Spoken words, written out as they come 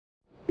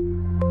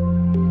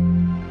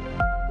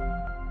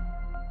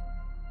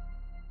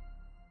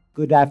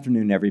Good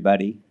afternoon,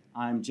 everybody.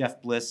 I'm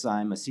Jeff Bliss.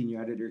 I'm a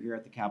senior editor here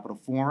at the Capitol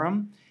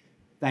Forum.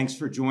 Thanks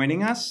for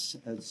joining us.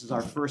 This is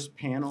our first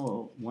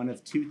panel, one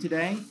of two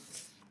today.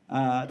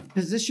 The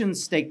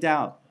positions staked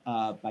out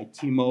by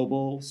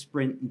T-Mobile,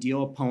 Sprint, and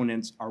deal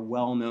opponents are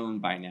well known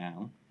by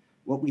now.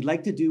 What we'd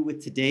like to do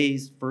with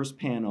today's first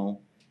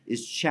panel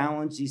is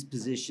challenge these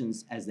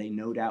positions as they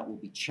no doubt will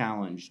be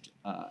challenged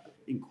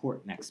in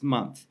court next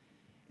month,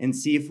 and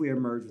see if we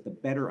emerge with a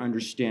better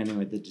understanding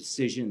of the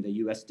decision the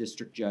U.S.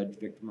 District Judge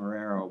Victor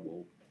Marrero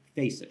will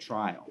face at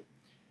trial.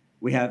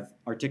 We have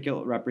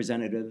articulate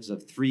representatives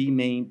of three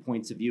main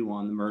points of view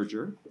on the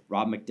merger.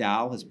 Rob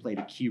McDowell has played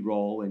a key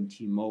role in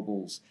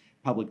T-Mobile's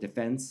public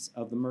defense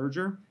of the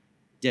merger.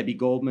 Debbie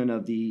Goldman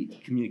of the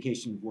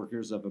Communications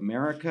Workers of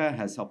America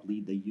has helped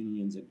lead the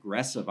union's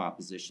aggressive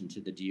opposition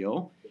to the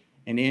deal.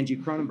 And Angie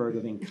Cronenberg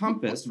of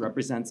Encompass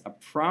represents a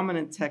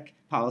prominent tech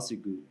policy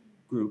group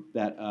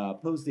that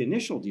opposed the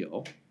initial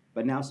deal,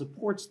 but now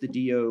supports the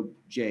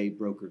DOJ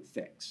brokered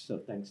fix. So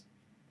thanks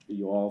to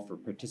you all for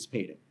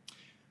participating.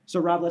 So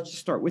Rob, let's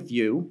just start with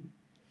you.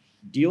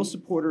 Deal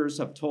supporters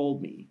have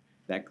told me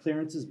that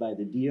clearances by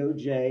the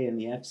DOJ and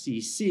the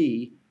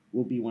FCC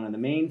will be one of the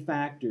main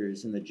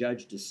factors in the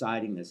judge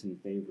deciding this in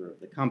favor of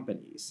the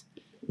companies.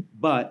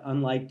 But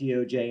unlike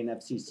DOJ and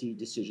FCC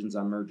decisions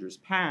on mergers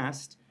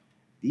past,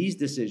 these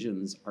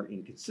decisions are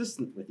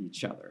inconsistent with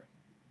each other.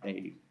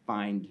 They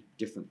find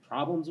different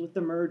problems with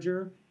the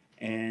merger,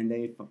 and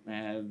they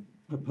have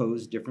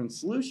proposed different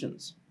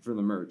solutions for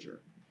the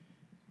merger.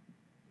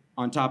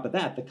 On top of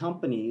that, the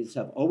companies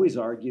have always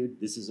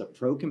argued this is a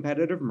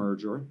pro-competitive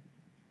merger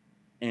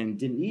and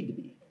didn't need to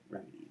be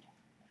remedied.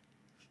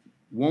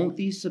 Won't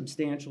these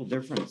substantial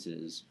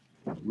differences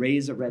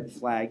raise a red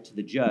flag to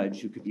the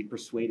judge who could be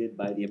persuaded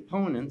by the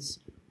opponents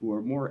who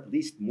are at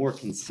least more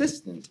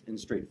consistent and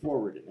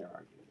straightforward in their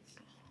arguments?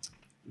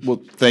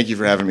 Well, thank you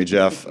for having me,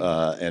 Jeff,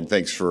 and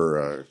thanks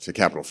to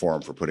Capitol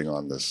Forum for putting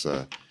on this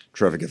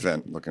terrific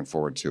event. Looking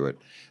forward to it.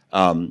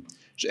 And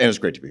it's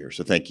great to be here,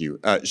 so thank you.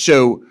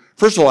 So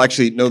first of all,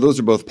 actually, no, those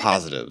are both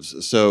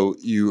positives. So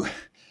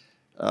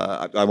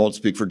I won't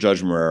speak for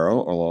Judge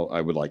Marrero, although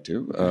I would like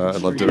to.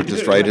 I'd love to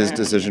just write his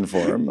decision for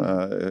him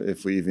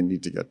if we even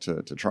need to get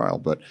to trial.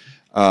 But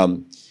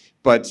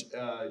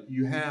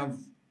you have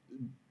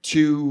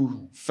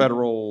two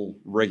federal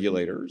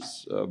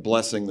regulators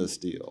blessing this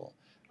deal.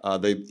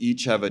 They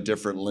each have a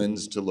different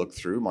lens to look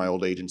through. My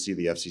old agency,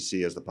 the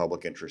FCC, has the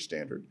public interest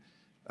standard,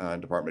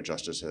 and Department of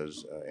Justice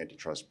has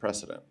antitrust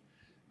precedent.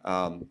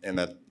 And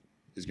that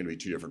is going to be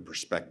two different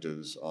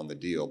perspectives on the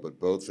deal, but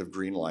both have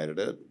green-lighted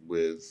it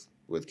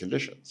with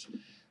conditions.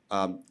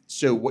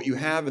 So what you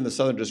have in the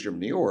Southern District of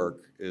New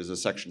York is a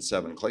Section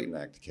 7 Clayton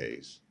Act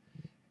case.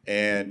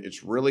 And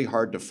it's really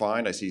hard to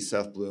find. I see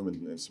Seth Bloom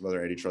and some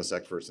other antitrust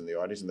experts in the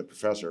audience and the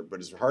professor, but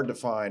it's hard to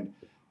find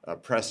a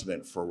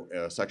precedent for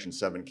a Section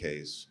 7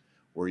 case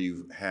where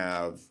you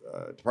have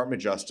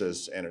Department of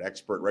Justice and an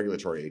expert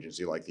regulatory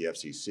agency like the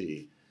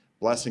FCC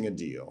blessing a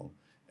deal,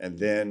 and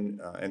then,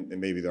 and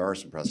maybe there are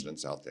some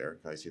precedents out there.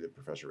 I see the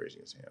professor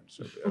raising his hand,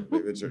 so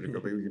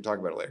maybe we can talk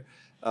about it later.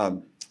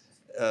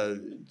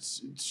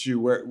 To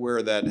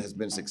where that has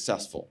been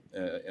successful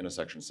in a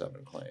Section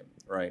 7 claim,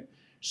 right?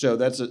 So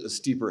that's a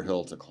steeper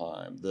hill to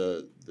climb.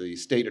 The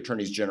state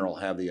attorneys general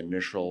have the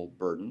initial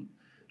burden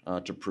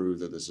to prove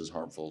that this is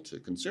harmful to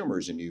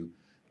consumers, and you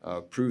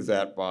prove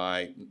that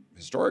by,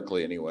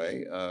 historically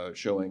anyway,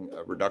 showing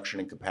a reduction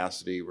in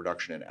capacity,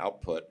 reduction in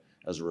output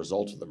as a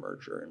result of the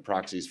merger, and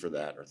proxies for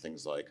that are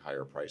things like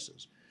higher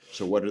prices.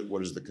 So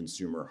what is the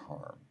consumer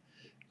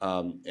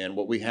harm? And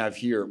what we have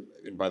here,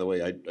 and by the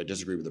way, I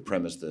disagree with the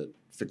premise that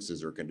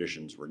fixes or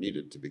conditions were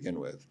needed to begin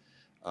with,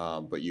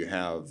 but you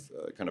have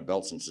kind of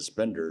belts and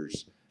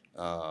suspenders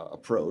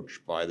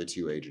approach by the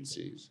two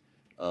agencies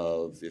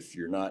of, if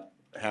you're not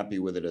happy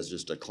with it as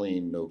just a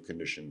clean, no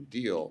condition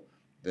deal,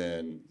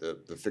 then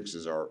the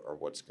fixes are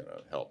what's going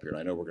to help here. And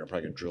I know we're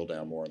probably going to drill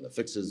down more on the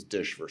fixes,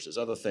 Dish versus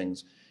other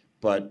things,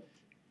 but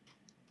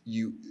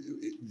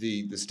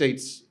the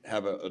states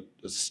have a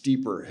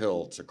steeper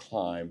hill to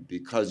climb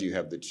because you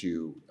have the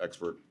two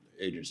expert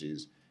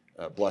agencies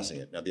blessing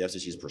it. Now, the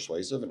FCC is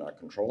persuasive and not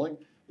controlling,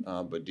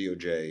 but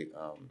DOJ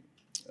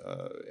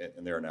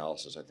and their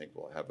analysis, I think,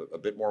 will have a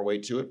bit more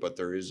weight to it, but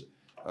there is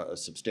a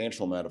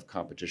substantial amount of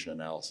competition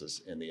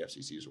analysis in the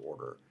FCC's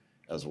order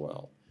as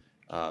well.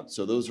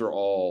 So those are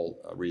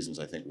all reasons,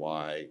 I think,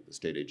 why the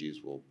state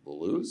AGs will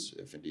lose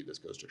if indeed this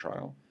goes to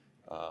trial,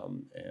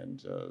 and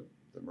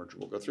the merger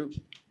will go through.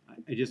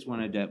 I just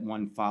wanted to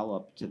one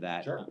follow-up to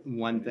that. Sure.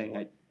 One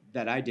thing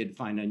that I did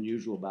find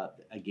unusual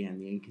about, again,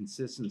 the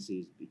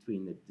inconsistencies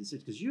between the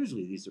decisions, because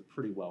usually these are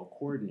pretty well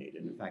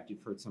coordinated. In fact,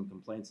 you've heard some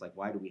complaints like,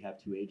 why do we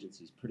have two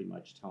agencies pretty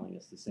much telling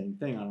us the same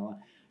thing?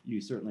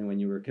 You certainly, when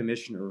you were a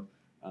commissioner,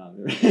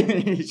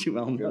 you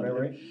well know.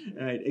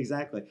 Right,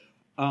 exactly.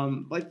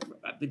 Like,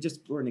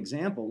 just for an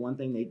example, one of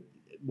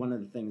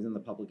the things in the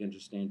public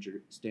interest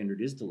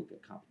standard is to look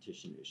at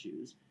competition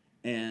issues,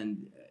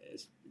 and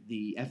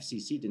the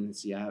FCC didn't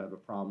see I have a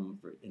problem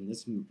in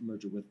this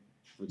merger with,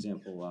 for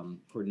example,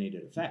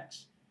 coordinated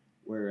effects.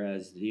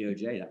 whereas the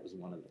DOJ, that was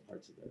one of the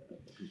parts of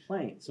the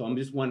complaint. So I'm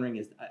just wondering,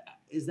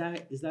 is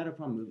that a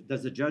problem?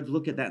 Does the judge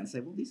look at that and say,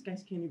 well, these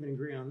guys can't even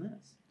agree on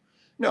this?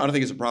 No, I don't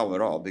think it's a problem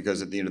at all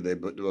because at the end of the day,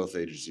 both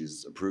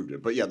agencies approved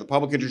it. But yeah, the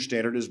public interest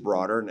standard is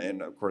broader,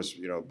 and of course,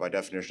 by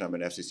definition, I'm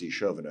an FCC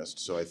chauvinist,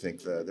 so I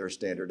think their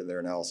standard and their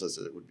analysis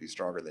would be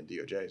stronger than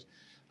DOJ's.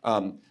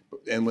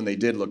 And when they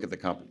did look at the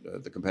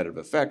competitive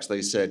effects,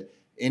 they said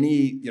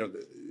any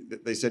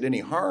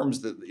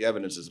harms that the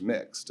evidence is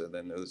mixed, and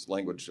then there's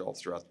language all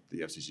throughout the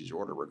FCC's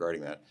order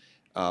regarding that.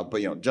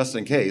 But just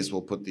in case,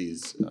 we'll put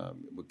these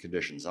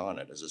conditions on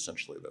it. Is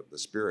essentially the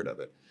spirit of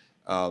it.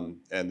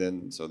 And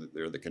then, so that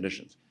there are the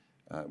conditions.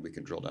 We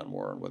can drill down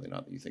more on whether or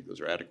not you think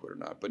those are adequate or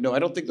not. But no, I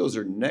don't think those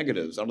are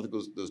negatives. I don't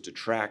think those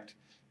detract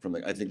from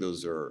I think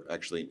those are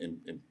actually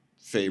in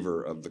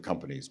favor of the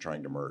companies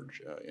trying to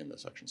merge in the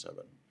Section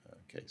 7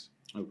 case.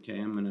 Okay,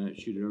 I'm going to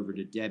shoot it over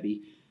to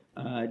Debbie.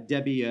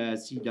 Debbie,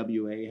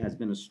 CWA has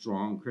been a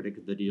strong critic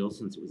of the deal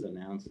since it was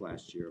announced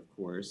last year, of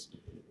course.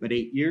 But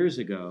 8 years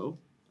ago,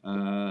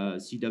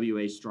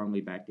 CWA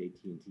strongly backed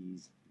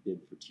AT&T's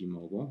bid for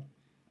T-Mobile.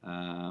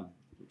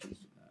 Which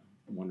is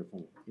a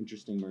wonderful,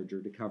 interesting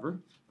merger to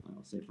cover,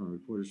 I'll say from a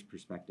reporter's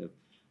perspective.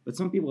 But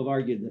some people have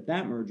argued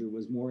that merger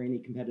was more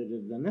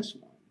anti-competitive than this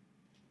one.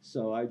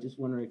 So I just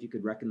wonder if you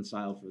could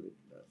reconcile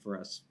for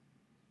us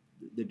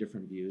the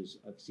different views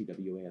of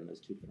CWA on those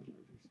two different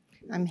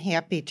mergers. I'm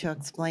happy to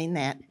explain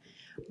that.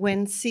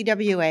 When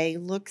CWA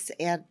looks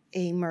at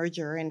a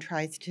merger and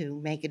tries to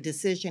make a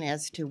decision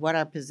as to what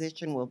our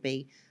position will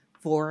be,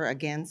 for,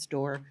 against,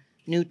 or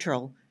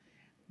neutral,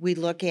 we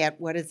look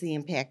at what is the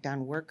impact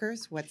on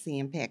workers, what's the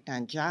impact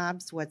on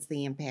jobs, what's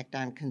the impact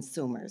on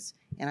consumers.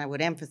 And I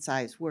would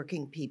emphasize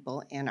working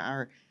people and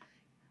our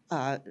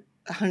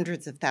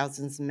hundreds of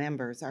thousands of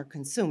members are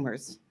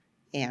consumers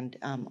and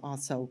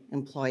also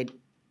employed,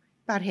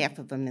 about half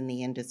of them in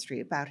the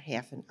industry, about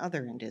half in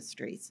other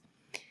industries.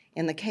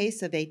 In the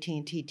case of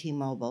AT&T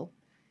T-Mobile,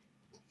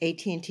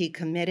 AT&T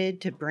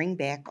committed to bring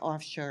back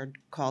offshore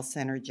call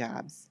center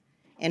jobs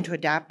and to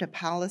adopt a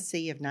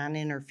policy of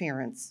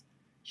non-interference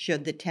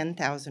should the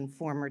 10,000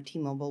 former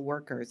T-Mobile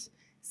workers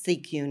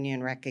seek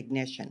union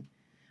recognition.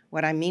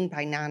 What I mean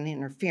by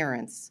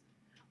non-interference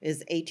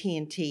is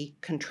AT&T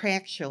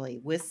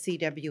contractually with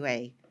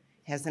CWA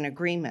has an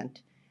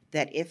agreement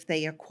that if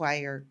they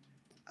acquire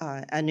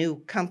a new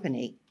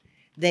company,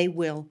 they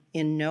will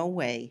in no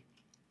way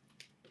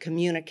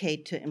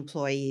communicate to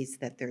employees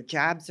that their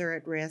jobs are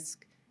at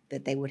risk,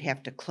 that they would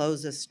have to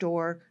close a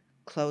store,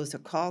 close a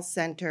call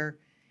center.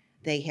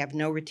 They have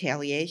no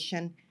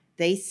retaliation.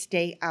 They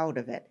stay out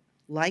of it,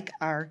 like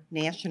our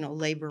National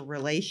Labor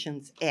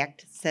Relations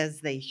Act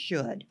says they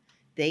should.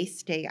 They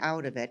stay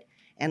out of it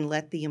and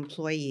let the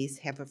employees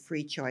have a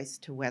free choice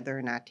to whether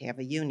or not to have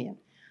a union.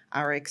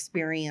 Our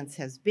experience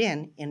has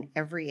been in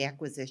every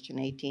acquisition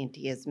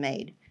AT&T has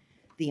made,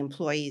 the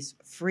employees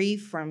free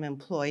from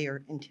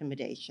employer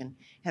intimidation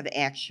have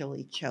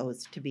actually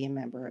chose to be a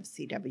member of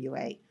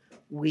CWA.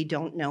 We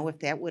don't know if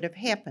that would have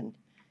happened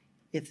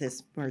if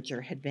this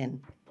merger had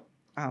been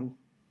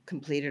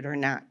completed or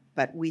not.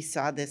 But we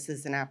saw this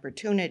as an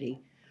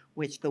opportunity,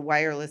 which the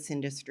wireless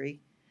industry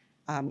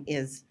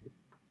is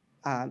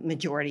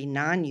majority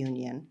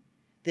non-union.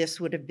 This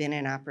would have been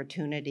an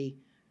opportunity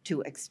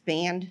to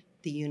expand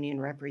the union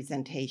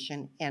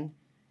representation and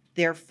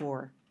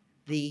therefore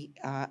the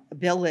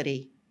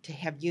ability to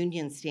have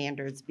union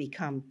standards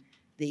become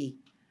the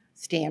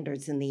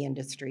standards in the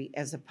industry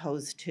as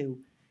opposed to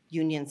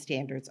union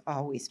standards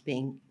always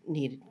being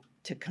needed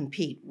to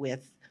compete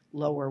with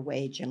lower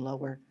wage and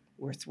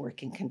worse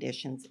working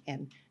conditions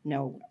and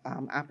no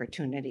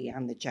opportunity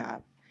on the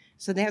job.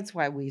 So that's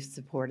why we've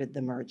supported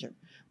the merger.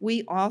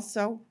 We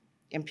also,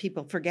 and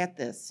people forget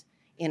this,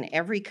 in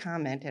every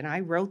comment, and I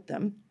wrote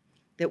them,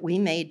 that we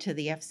made to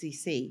the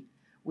FCC,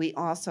 we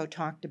also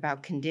talked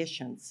about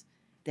conditions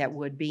that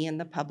would be in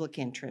the public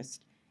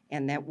interest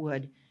and that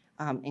would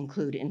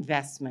include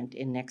investment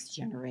in next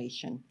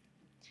generation.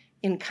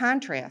 In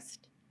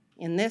contrast,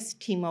 in this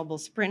T-Mobile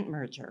Sprint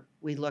merger,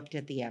 we looked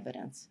at the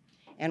evidence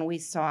and we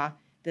saw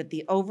that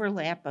the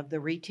overlap of the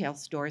retail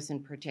stores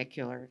in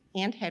particular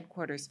and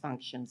headquarters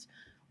functions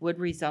would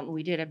result, and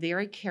we did a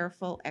very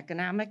careful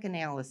economic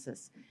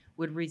analysis,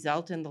 would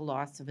result in the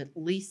loss of at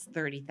least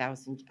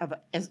 30,000,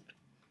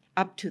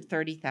 up to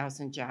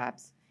 30,000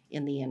 jobs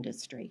in the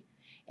industry.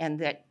 And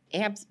that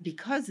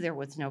because there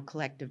was no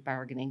collective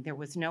bargaining, there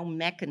was no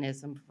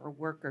mechanism for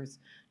workers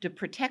to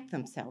protect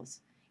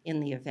themselves in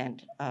the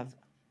event of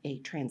a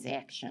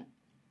transaction.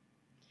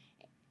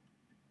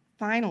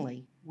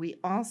 Finally, we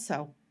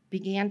also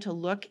began to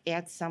look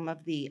at some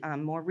of the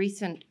more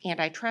recent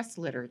antitrust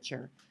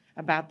literature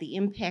about the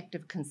impact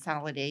of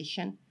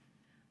consolidation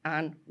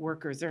on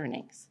workers'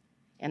 earnings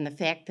and the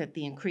fact that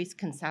the increased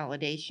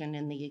consolidation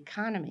in the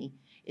economy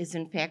is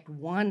in fact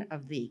one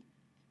of the,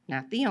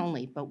 not the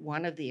only, but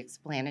one of the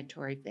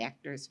explanatory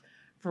factors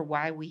for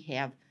why we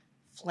have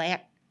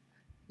flat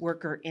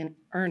worker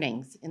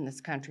earnings in this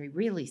country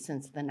really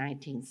since the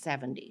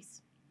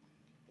 1970s.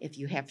 If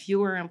you have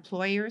fewer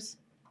employers,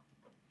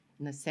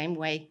 in the same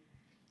way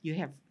you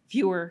have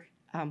fewer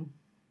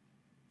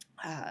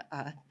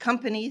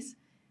companies,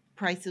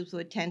 prices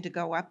would tend to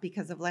go up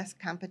because of less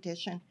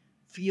competition,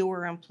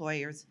 fewer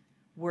employers,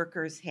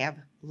 workers have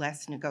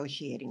less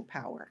negotiating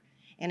power.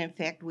 And in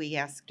fact, we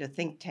asked a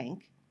think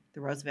tank,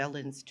 the Roosevelt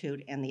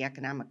Institute and the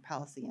Economic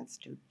Policy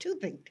Institute, two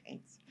think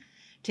tanks,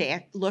 to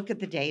look at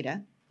the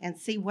data and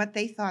see what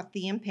they thought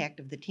the impact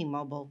of the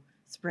T-Mobile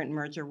Sprint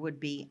merger would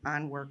be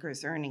on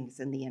workers' earnings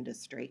in the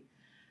industry.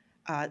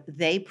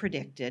 They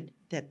predicted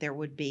that there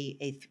would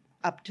be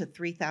up to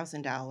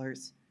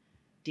 $3,000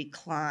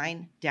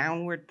 decline,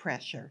 downward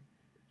pressure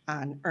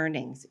on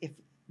earnings if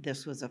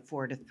this was a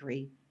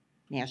 4-to-3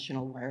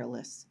 national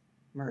wireless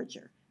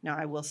merger. Now,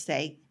 I will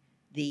say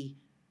the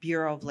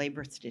Bureau of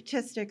Labor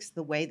Statistics,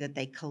 the way that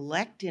they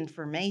collect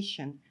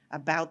information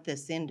about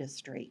this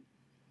industry,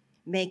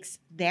 makes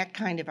that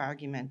kind of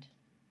argument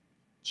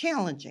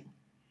challenging.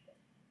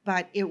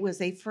 But it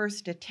was a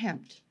first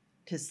attempt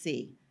to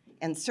see.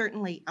 And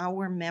certainly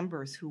our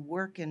members who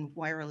work in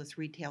wireless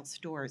retail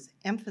stores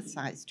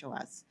emphasize to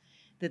us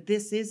that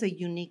this is a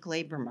unique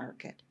labor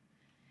market,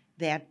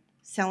 that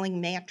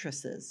selling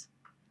mattresses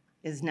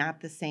is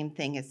not the same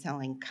thing as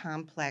selling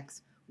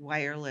complex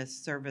wireless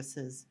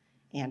services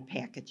and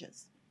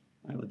packages.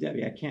 Well,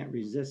 Debbie, I can't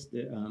resist.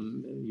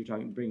 You're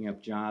bringing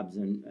up jobs,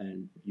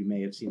 and you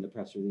may have seen the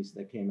press release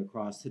that came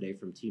across today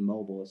from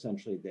T-Mobile.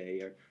 Essentially,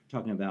 they are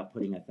talking about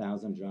putting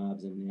 1,000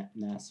 jobs in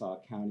Nassau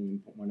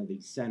County in one of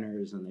these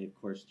centers, and they, of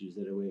course, use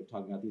it as a way of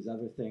talking about these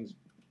other things.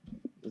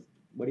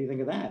 What do you think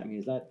of that? I mean,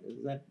 is that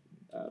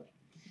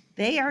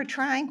They are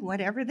trying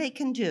whatever they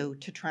can do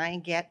to try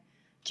and get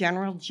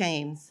General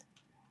James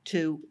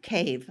to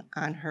cave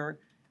on her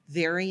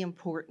very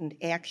important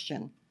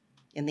action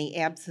in the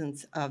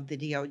absence of the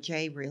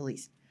DOJ really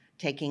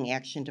taking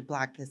action to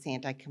block this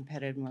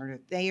anti-competitive merger.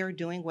 They are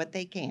doing what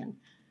they can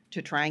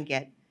to try and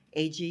get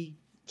AG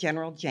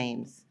General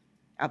James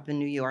up in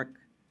New York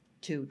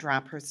to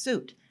drop her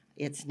suit.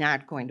 It's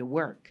not going to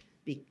work.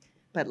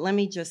 But let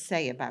me just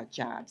say about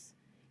jobs,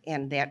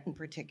 and that in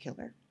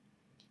particular.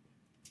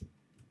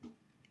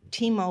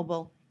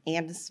 T-Mobile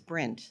and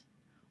Sprint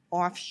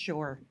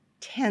offshore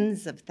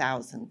tens of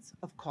thousands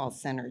of call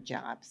center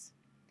jobs.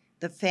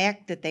 The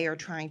fact that they are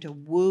trying to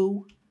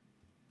woo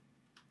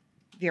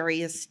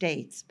various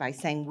states by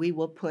saying we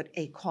will put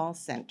a call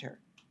center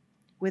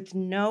with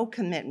no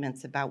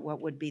commitments about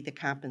what would be the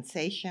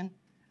compensation,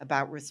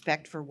 about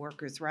respect for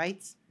workers'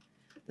 rights,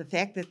 the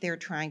fact that they're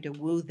trying to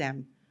woo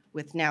them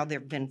with now there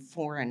have been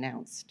 4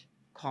 announced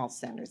call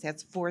centers.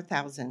 That's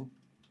 4,000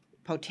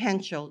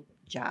 potential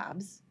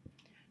jobs.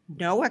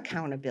 No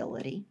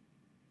accountability.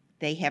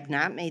 They have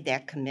not made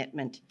that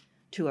commitment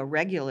to a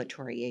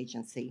regulatory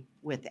agency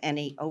with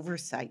any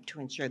oversight to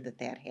ensure that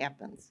that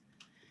happens.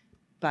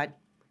 But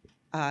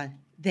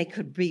they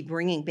could be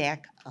bringing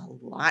back a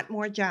lot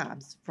more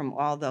jobs from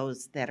all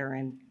those that are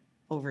in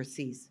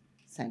overseas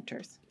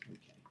centers.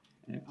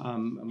 Okay. I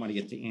want to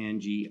get to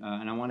Angie,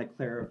 and I want to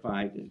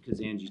clarify,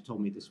 because Angie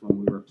told me this when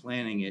we were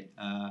planning it.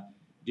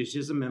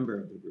 She's a member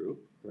of the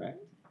group, correct?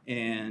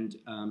 And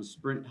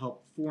Sprint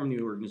helped form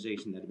the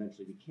organization that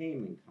eventually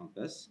became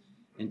Encompass.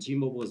 And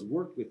T-Mobile has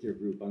worked with your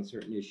group on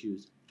certain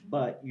issues,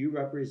 but you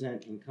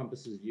represent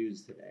Encompass's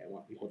views today. I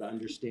want people to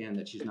understand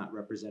that she's not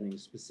representing a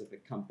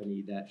specific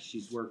company that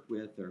she's worked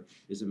with or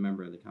is a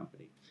member of the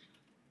company.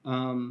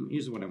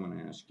 Here's what I want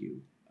to ask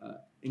you.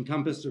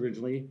 Encompass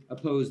originally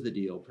opposed the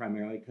deal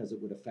primarily because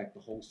it would affect the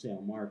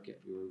wholesale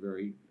market. You were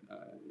I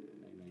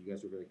know you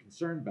guys were very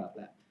concerned about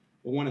that.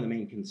 But one of the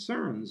main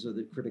concerns of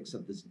the critics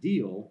of this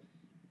deal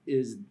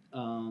is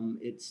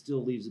it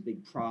still leaves a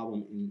big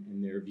problem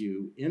in their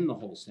view in the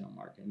wholesale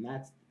market, and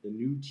that's the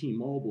new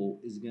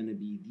T-Mobile is going to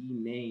be the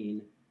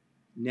main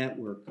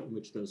network in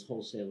which those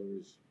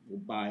wholesalers will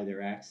buy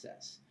their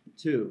access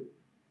to.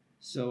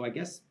 So I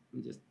guess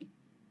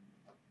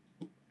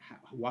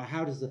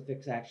how does the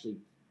fix actually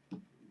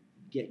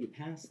get you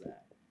past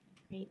that?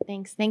 Great,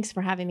 thanks. Thanks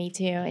for having me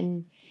too,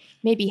 and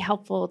maybe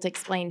helpful to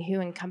explain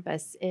who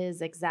Encompass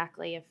is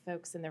exactly if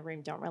folks in the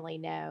room don't really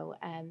know.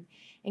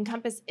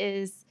 Encompass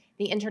is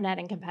the Internet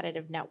and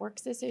Competitive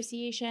Networks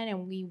Association,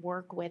 and we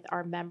work with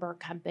our member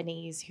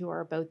companies who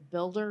are both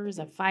builders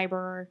of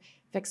fiber,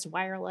 fixed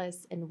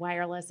wireless, and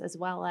wireless, as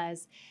well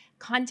as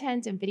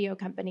content and video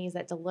companies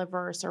that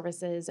deliver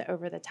services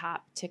over the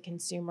top to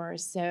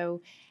consumers.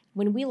 So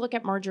when we look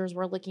at mergers,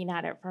 we're looking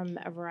at it from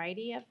a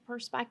variety of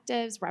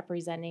perspectives,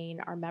 representing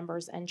our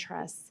members'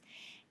 interests.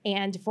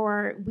 And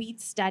we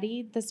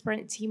studied the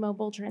Sprint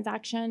T-Mobile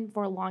transaction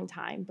for a long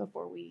time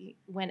before we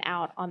went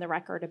out on the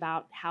record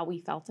about how we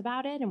felt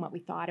about it and what we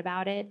thought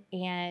about it.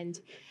 And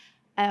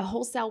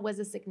wholesale was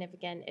a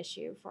significant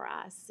issue for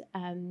us.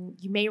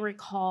 You may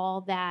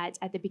recall that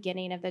at the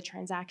beginning of the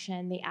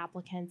transaction, the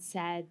applicants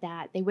said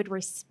that they would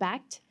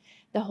respect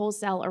the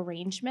wholesale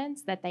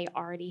arrangements that they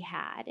already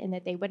had and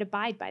that they would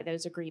abide by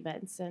those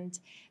agreements. And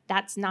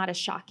that's not a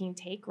shocking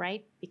take,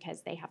 right?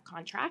 Because they have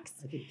contracts.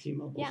 I think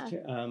T-Mobile's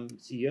Yeah.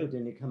 CEO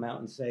didn't come out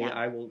and say, Yeah.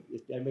 "I will."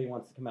 If anybody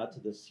wants to come out to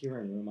this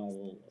hearing room, I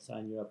will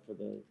sign you up for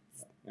the.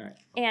 All right.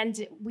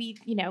 And we,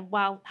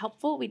 while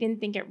helpful, we didn't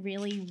think it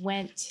really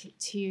went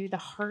to the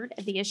heart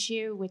of the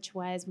issue, which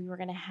was we were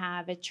going to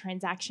have a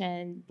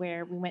transaction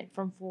where we went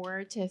from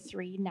 4 to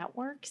 3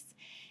 networks,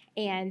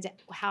 and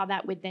how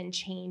that would then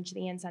change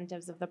the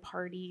incentives of the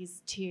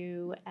parties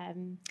to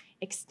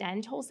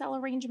extend wholesale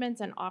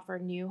arrangements and offer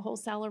new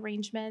wholesale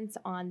arrangements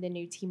on the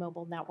new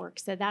T-Mobile network.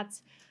 So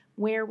that's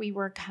where we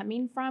were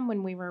coming from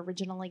when we were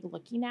originally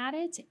looking at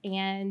it,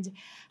 and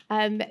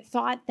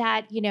thought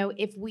that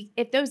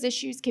if those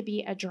issues could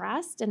be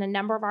addressed, and a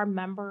number of our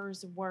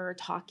members were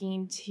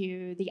talking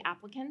to the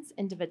applicants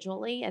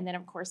individually, and then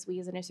of course we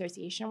as an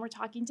association were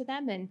talking to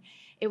them, and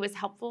it was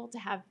helpful to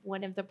have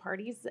one of the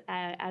parties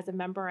as a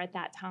member at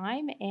that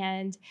time.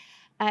 And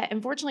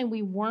unfortunately,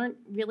 we weren't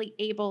really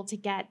able to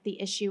get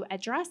the issue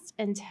addressed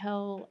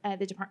until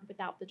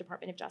without the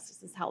Department of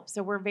Justice's help.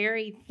 So we're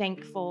very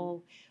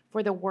thankful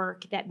for the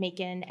work that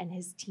Macon and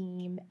his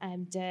team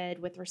did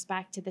with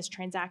respect to this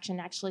transaction,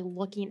 actually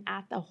looking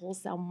at the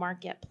wholesale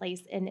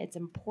marketplace and its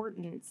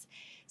importance.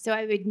 So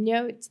I would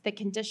note the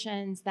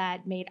conditions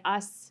that made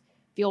us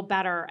feel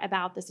better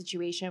about the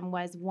situation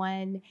was,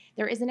 one,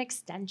 there is an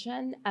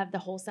extension of the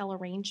wholesale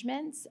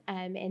arrangements,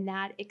 and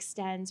that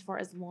extends for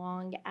as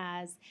long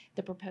as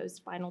the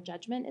proposed final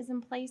judgment is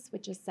in place,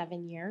 which is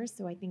 7 years.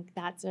 So I think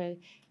that's a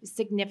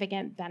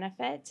significant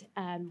benefit,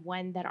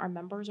 one that our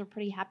members are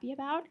pretty happy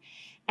about.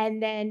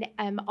 And then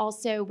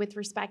also with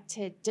respect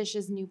to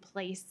Dish's new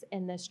place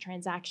in this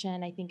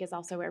transaction, I think is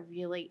also a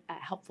really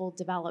helpful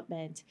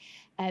development.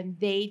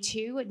 They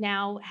too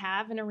now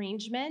have an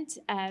arrangement,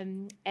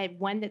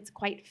 one that's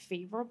quite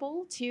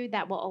favorable to,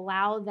 that will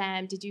allow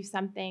them to do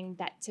something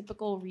that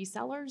typical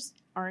resellers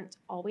aren't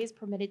always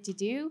permitted to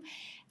do,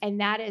 and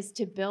that is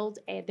to build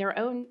their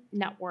own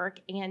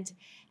network, and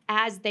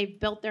as they've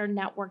built their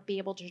network, be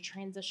able to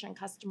transition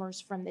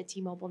customers from the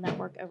T-Mobile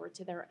network over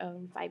to their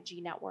own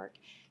 5G network.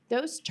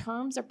 Those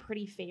terms are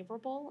pretty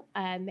favorable,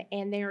 and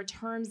they are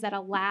terms that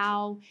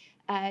allow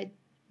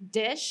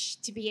Dish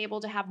to be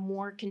able to have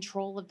more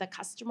control of the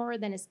customer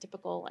than is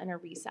typical in a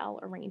resale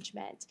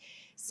arrangement.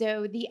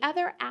 So the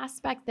other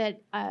aspect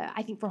that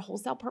I think for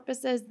wholesale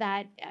purposes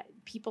that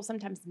people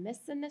sometimes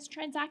miss in this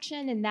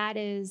transaction, and that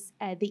is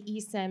the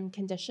eSIM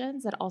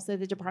conditions that also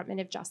the Department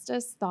of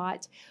Justice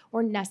thought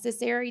were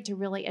necessary to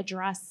really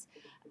address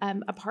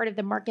a part of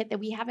the market that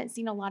we haven't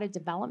seen a lot of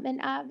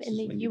development of in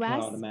the When U.S. you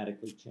can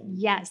automatically change.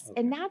 Yes,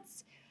 Okay. and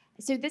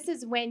so this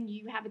is when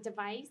you have a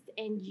device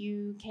and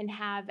you can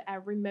have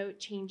remote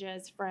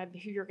changes from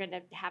who you're going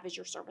to have as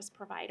your service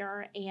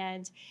provider.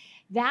 And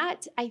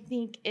that, I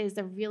think, is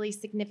a really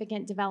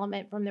significant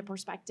development from the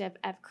perspective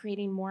of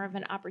creating more of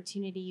an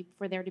opportunity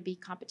for there to be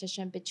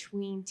competition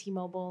between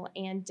T-Mobile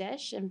and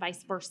Dish and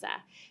vice versa,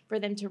 for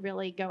them to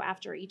really go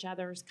after each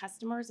other's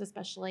customers,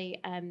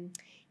 especially,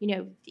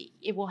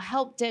 it will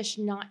help Dish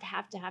not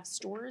have to have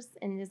stores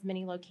in as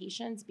many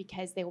locations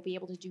because they will be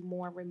able to do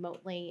more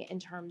remotely in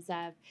terms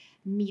of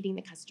meeting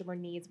the customer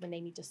needs when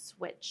they need to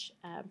switch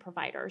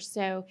providers.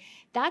 So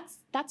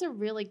that's a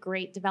really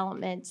great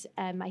development,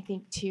 I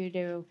think,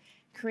 to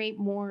create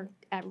more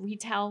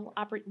retail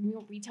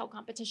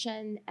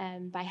competition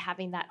by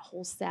having that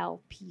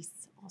wholesale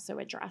piece also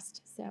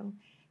addressed. So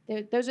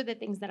those are the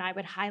things that I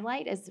would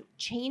highlight as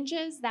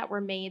changes that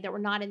were made that were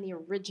not in the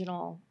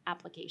original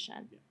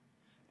application.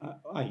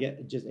 I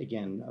get, just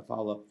again, a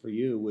follow-up for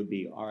you would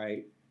be, all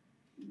right,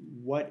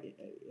 what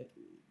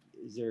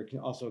is there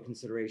also a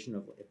consideration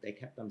of if they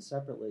kept them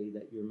separately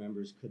that your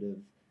members could have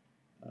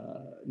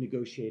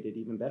negotiated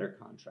even better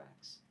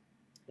contracts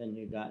than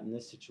you got in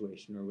this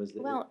situation, or was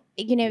it? Well,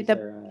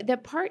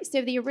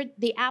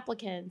 the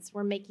applicants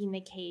were making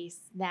the case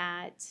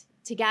that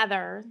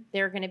together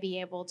they're going to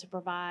be able to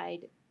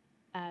provide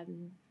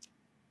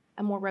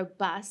a more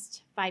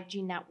robust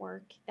 5G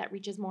network that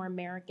reaches more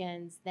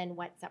Americans than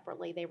what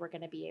separately they were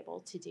going to be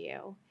able to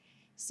do.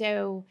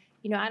 So,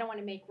 I don't want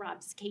to make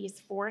Rob's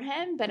case for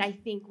him, but I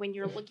think when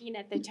you're looking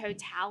at the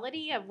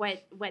totality of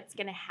what's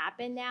going to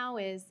happen now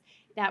is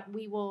that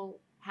we will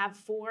have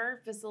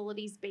 4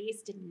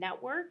 facilities-based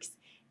networks,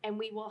 and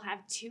we will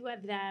have 2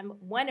 of them,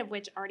 one of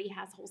which already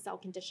has wholesale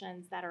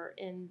conditions that are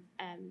in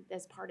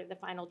as part of the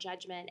final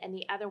judgment, and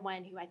the other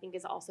one who I think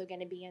is also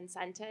going to be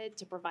incented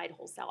to provide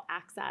wholesale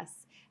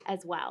access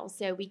as well.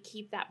 So we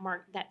keep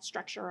that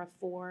structure of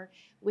 4,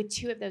 with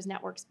 2 of those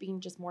networks being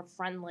just more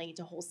friendly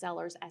to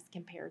wholesalers as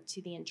compared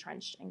to the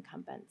entrenched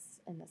incumbents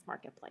in this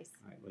marketplace.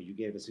 All right, well, you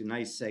gave us a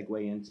nice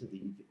segue into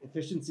the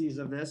efficiencies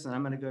of this, and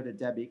I'm going to go to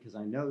Debbie because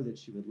I know that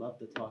she would love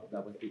to talk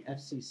about what the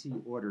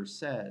FCC order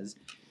says.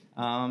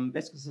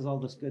 Basically says all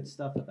this good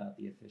stuff about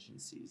the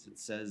efficiencies. It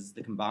says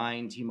the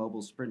combined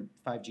T-Mobile Sprint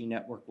 5G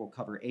network will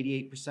cover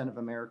 88% of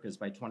Americas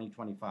by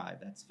 2025.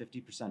 That's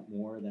 50%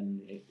 more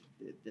than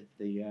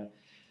the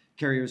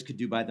carriers could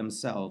do by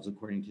themselves,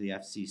 according to the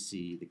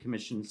FCC. The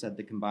commission said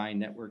the combined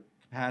network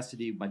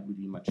capacity would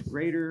be much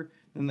greater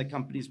than the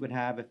companies would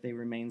have if they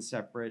remain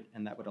separate,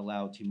 and that would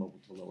allow T-Mobile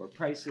to lower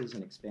prices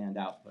and expand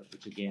output,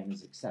 which again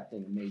is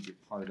accepting a major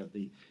part of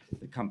the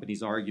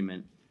company's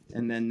argument.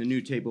 And then the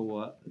new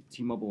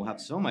T-Mobile will have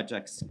so much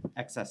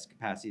excess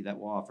capacity that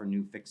will offer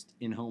new fixed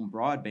in-home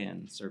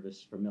broadband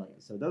service for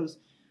millions. So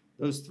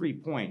those 3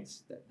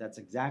 points, that's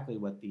exactly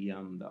what the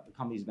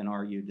company's been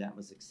argued that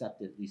was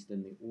accepted, at least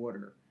in the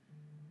order.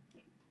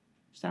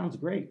 Sounds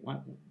great.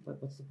 What's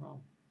the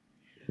problem?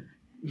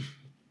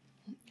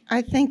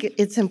 I think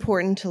it's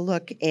important to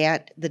look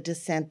at the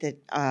dissent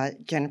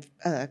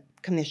that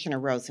Commissioner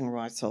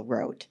Rosenworcel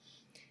wrote.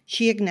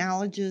 She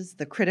acknowledges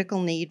the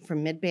critical need for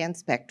mid-band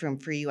spectrum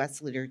for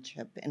U.S.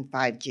 leadership in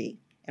 5G,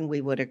 and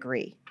we would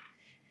agree.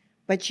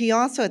 But she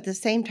also, at the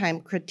same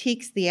time,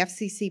 critiques the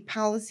FCC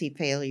policy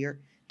failure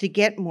to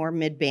get more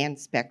mid-band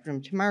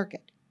spectrum to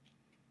market.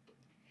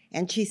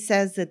 And she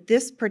says that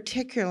this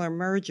particular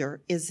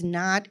merger is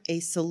not a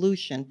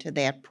solution to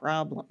that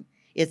problem.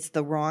 It's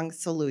the wrong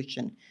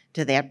solution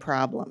to that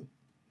problem.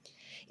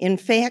 In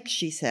fact,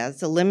 she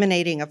says,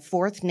 eliminating a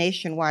fourth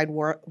nationwide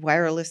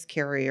wireless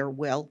carrier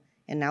will,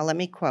 and now let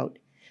me quote,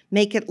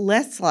 make it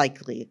less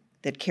likely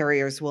that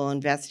carriers will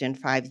invest in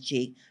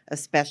 5G,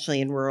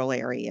 especially in rural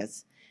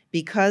areas,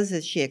 because,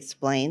 as she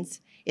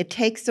explains, it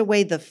takes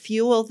away the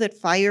fuel that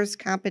fires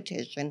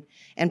competition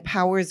and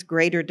powers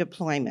greater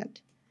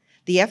deployment.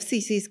 The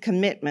FCC's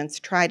commitments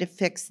try to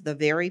fix the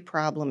very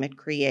problem it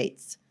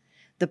creates.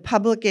 The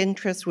public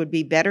interest would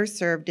be better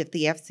served if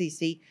the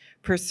FCC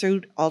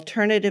pursued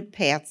alternative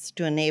paths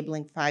to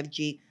enabling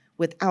 5G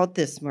without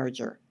this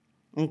merger,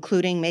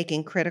 including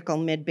making critical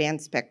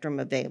mid-band spectrum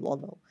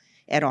available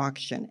at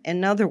auction.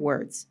 In other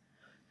words,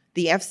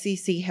 the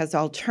FCC has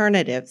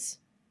alternatives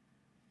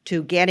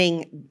to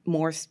getting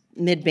more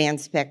mid-band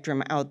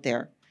spectrum out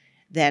there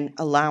than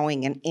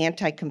allowing an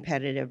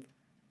anti-competitive,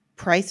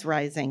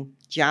 price-rising,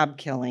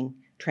 job-killing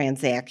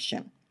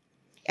transaction.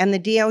 And the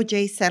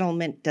DOJ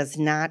settlement does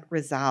not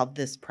resolve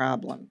this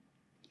problem.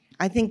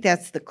 I think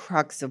that's the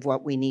crux of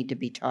what we need to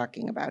be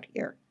talking about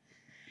here.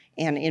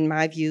 And in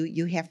my view,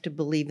 you have to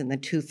believe in the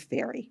tooth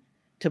fairy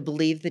to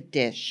believe that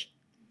Dish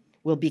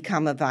will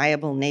become a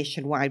viable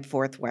nationwide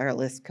fourth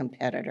wireless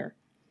competitor.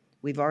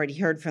 We've already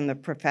heard from the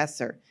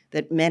professor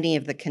that many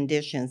of the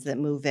conditions that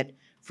move it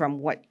from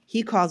what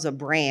he calls a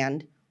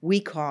brand, we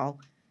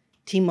call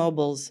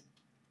T-Mobile's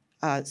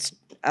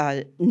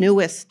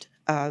newest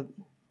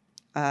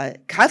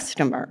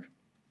customer,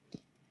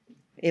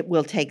 it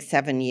will take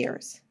 7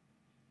 years.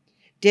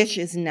 Dish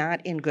is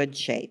not in good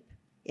shape.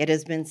 It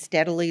has been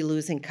steadily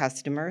losing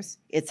customers.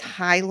 It's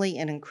highly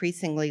and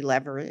increasingly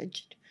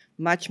leveraged,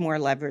 much more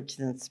leveraged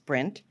than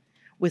Sprint,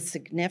 with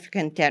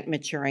significant debt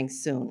maturing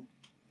soon.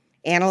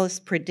 Analysts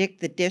predict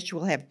that Dish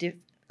will have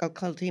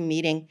difficulty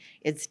meeting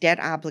its debt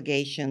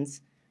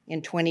obligations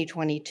in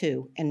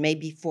 2022 and may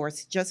be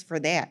forced just for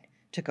that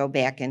to go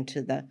back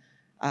into the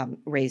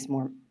raise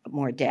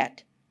more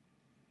debt.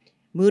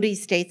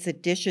 Moody's states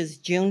that Dish's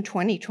June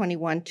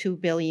 2021 $2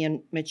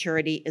 billion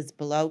maturity is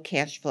below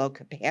cash flow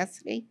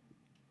capacity.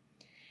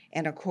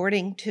 And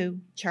according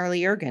to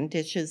Charlie Ergen,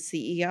 Dish's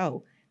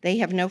CEO, they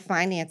have no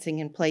financing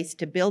in place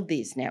to build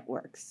these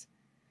networks.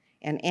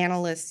 And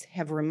analysts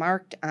have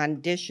remarked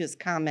on Dish's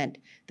comment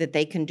that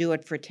they can do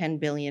it for $10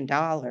 billion,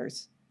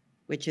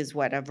 which is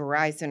what a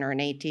Verizon or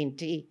an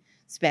AT&T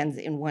spends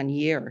in 1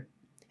 year,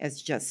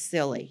 as just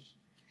silly.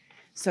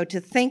 So to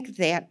think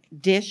that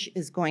Dish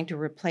is going to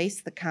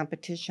replace the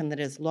competition that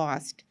is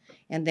lost,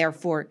 and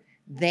therefore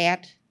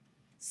that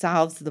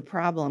solves the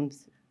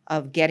problems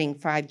of getting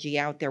 5G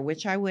out there,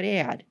 which I would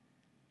add,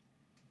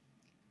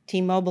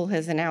 T-Mobile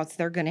has announced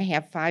they're going to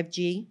have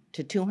 5G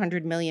to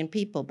 200 million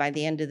people by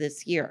the end of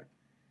this year.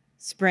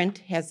 Sprint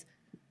has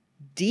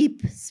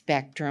deep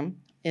spectrum,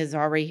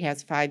 already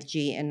has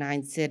 5G in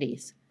 9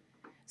 cities.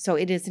 So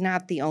it is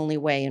not the only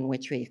way in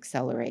which we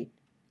accelerate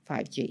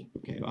 5G.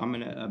 Okay, well, I'm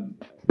gonna,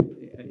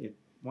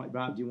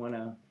 Rob, do you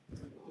wanna?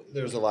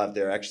 There's a lot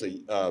there,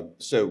 actually. A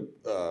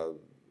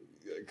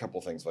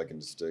couple things, if I can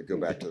just go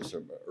back to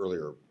some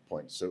earlier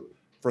points. So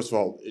first of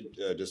all,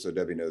 just so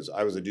Debbie knows,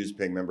 I was a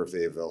dues-paying member of the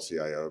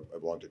AFL-CIO. I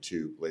belonged to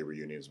 2 labor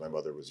unions. My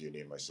mother was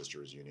union, my sister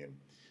was union.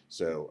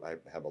 So I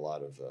have a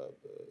lot of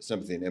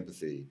sympathy and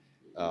empathy.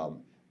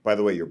 By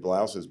the way, your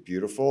blouse is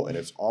beautiful, and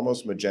it's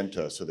almost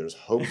magenta, so there's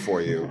hope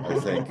for you, I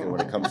think, when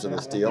it comes to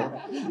this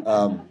deal.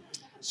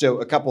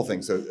 So a couple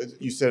things. So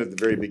you said at the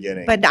very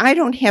beginning. But I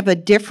don't have a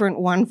different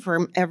one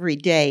for every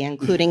day,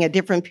 including a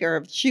different pair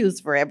of shoes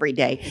for every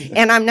day.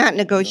 And I'm not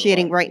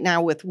negotiating right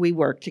now with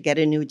WeWork to get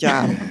a new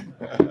job.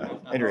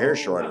 And your hair's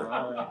shorter.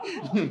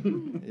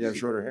 You have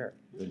shorter hair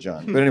than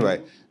John. But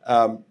anyway,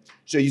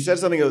 so you said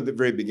something at the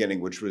very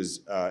beginning, which was,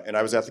 and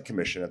I was at the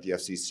commission at the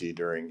FCC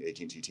during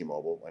AT&T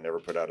T-Mobile. I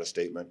never put out a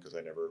statement because I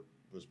never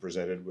was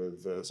presented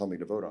with something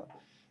to vote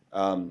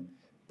on.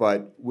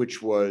 But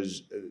which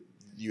was,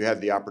 you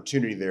had the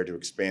opportunity there to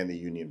expand the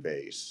union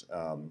base.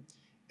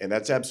 And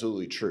that's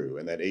absolutely true,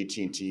 and that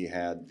AT&T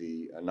had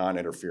the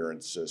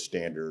non-interference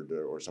standard,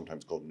 or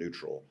sometimes called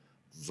neutral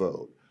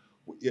vote.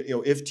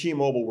 If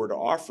T-Mobile were to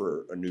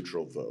offer a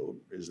neutral vote,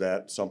 is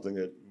that something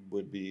that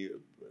would be,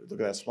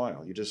 look at that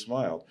smile, you just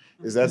smiled.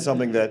 Is that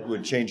something that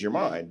would change your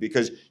mind?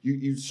 Because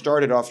you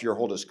started off your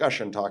whole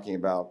discussion talking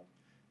about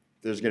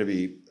there's going to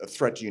be a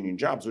threat to union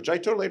jobs, which I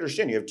totally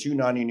understand. You have two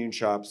non-union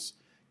shops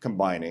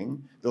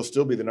combining. They'll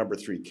still be the number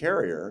 3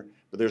 carrier,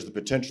 but there's the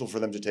potential for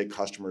them to take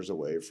customers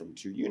away from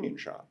 2 union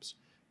shops.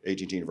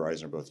 AT&T and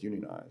Verizon are both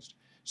unionized.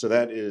 So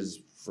that is,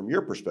 from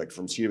your perspective,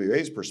 from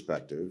CWA's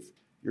perspective,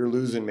 you're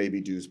losing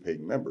maybe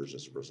dues-paying members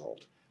as a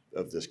result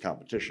of this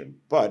competition.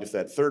 But if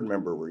that third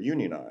member were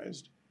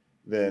unionized,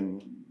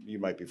 then you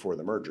might be for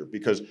the merger.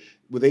 Because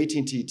with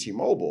AT&T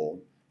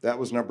T-Mobile, that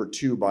was number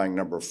 2 buying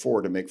number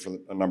 4 to make for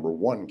a number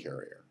 1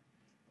 carrier,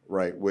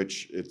 right?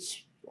 Which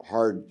it's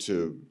hard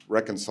to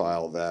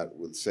reconcile that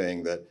with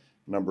saying that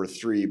number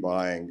 3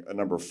 buying a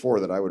number 4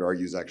 that I would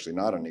argue is actually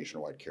not a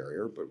nationwide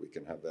carrier, but we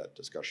can have that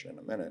discussion in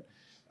a minute.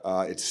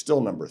 It's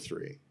still number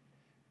 3.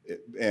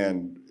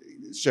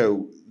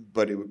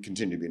 But it would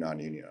continue to be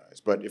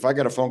non-unionized. But if I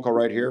got a phone call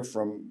right here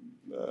from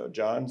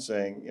John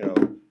saying,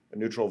 a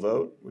neutral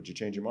vote, would you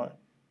change your mind?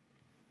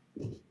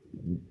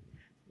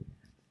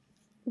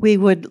 We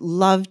would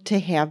love to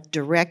have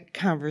direct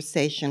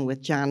conversation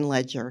with John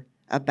Ledger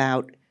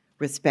about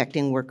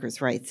respecting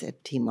workers' rights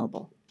at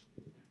T-Mobile.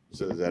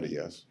 So is that a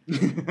yes?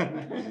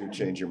 You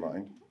change your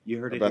mind You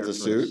heard it about here the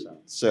first, suit?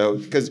 So,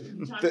 because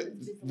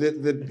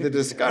the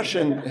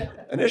discussion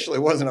initially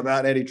wasn't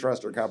about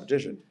antitrust or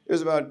competition. It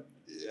was about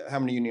how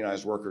many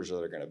unionized workers are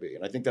there going to be,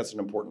 and I think that's an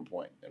important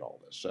point in all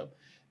this. So,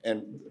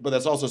 but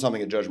that's also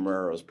something that Judge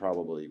Marrero is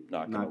probably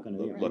not going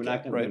to look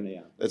at,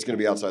 right? That's going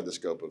to be outside the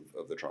scope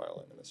of the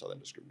trial in the Southern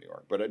District of New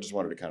York. But I just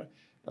wanted to kind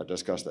of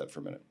discuss that for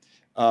a minute.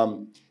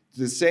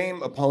 The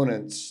same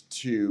opponents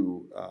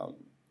to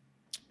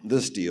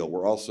this deal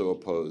were also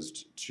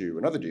opposed to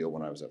another deal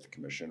when I was at the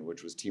commission,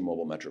 which was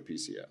T-Mobile Metro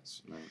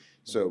PCS. Right.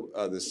 So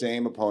the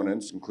same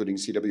opponents, including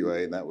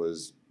CWA, and that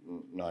was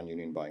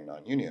non-union buying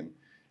non-union,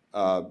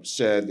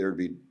 said there would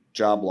be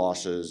job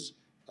losses,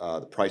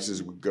 the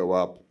prices would go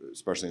up,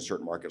 especially in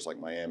certain markets like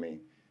Miami,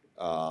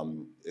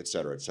 et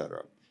cetera, et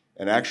cetera.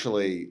 And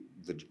actually,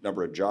 the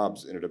number of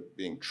jobs ended up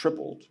being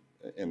tripled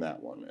in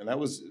that one. And that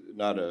was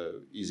not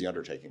an easy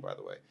undertaking, by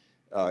the way.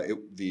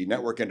 The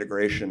network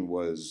integration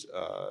was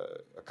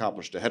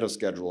accomplished ahead of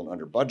schedule and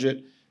under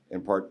budget,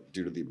 in part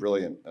due to the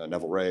brilliant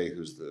Neville Ray,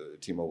 who's the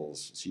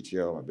T-Mobile's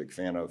CTO, I'm a big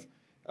fan of.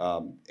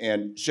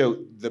 And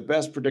so the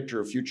best predictor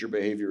of future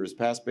behavior is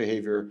past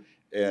behavior.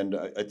 And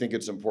I think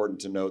it's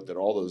important to note that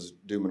all those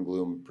doom and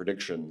gloom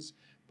predictions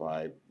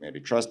by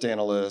antitrust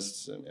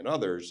analysts and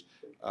others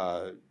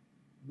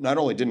not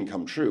only didn't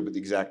come true, but the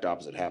exact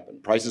opposite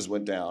happened. Prices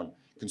went down,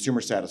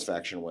 consumer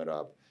satisfaction went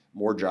up,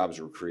 more jobs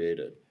were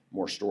created,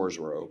 more stores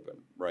were open,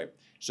 right?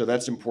 So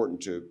that's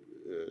important to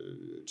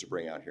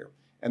bring out here.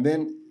 And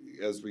then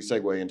as we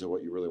segue into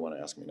what you really want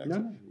to ask me next,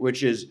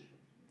 which is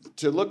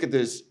to look at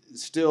this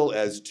still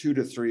as 2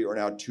 to 3 or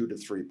now 2 to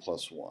 3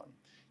 plus 1.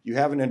 You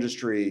have an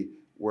industry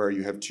where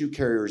you have 2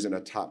 carriers in a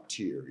top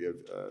tier. You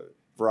have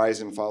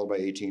Verizon followed by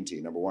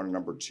AT&T, number 1 and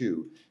number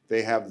 2.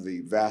 They have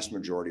the vast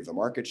majority of the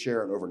market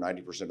share and over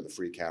 90% of the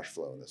free cash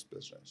flow in this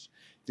business.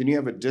 Then you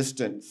have a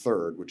distant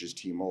third, which is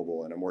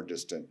T-Mobile, and a more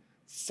distant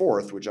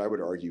fourth, which I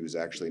would argue is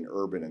actually an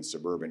urban and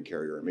suburban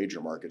carrier in major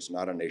markets,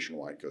 not a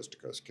nationwide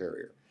coast-to-coast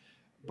carrier.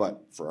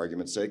 But for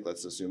argument's sake,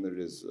 let's assume that it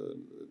is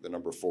the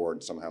number 4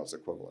 and somehow it's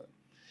equivalent.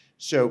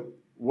 So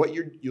what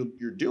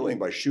you're doing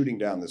by shooting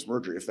down this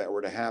merger, if that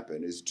were to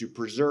happen, is to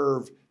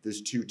preserve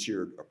this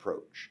 2-tiered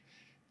approach.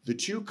 The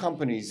 2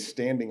 companies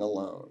standing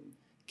alone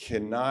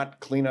cannot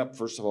clean up,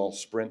 first of all,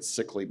 Sprint's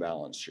sickly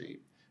balance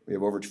sheet. We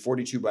have over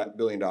 $42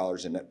 billion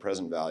in net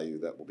present value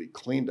that will be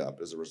cleaned up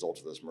as a result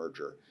of this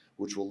merger,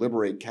 which will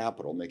liberate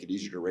capital, make it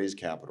easier to raise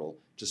capital,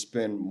 to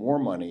spend more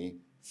money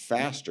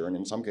faster. And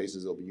in some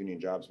cases, there'll be union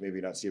jobs,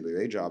 maybe not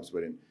CWA jobs,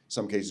 but in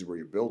some cases where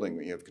you're building,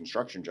 when you have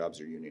construction jobs,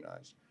 they're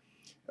unionized,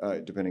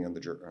 depending on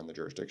the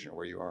jurisdiction or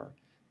where you are.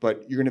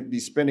 But you're going to be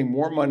spending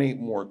more money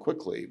more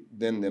quickly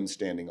than them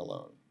standing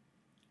alone.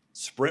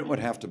 Sprint would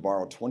have to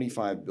borrow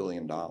 $25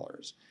 billion.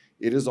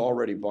 It is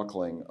already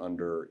buckling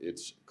under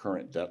its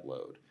current debt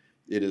load.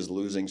 It is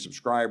losing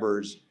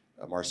subscribers.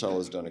 Marcel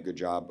has done a good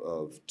job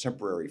of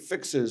temporary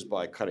fixes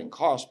by cutting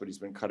costs, but he's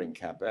been cutting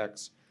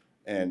CapEx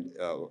and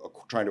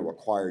trying to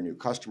acquire new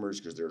customers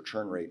because their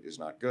churn rate is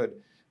not good,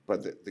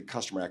 but the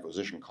customer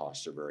acquisition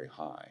costs are very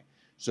high.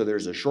 So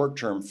there's a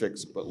short-term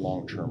fix, but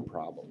long-term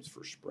problems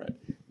for Sprint.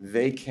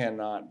 They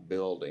cannot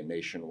build a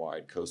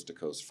nationwide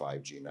coast-to-coast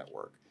 5G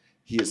network.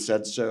 He has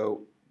said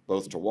so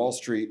both to Wall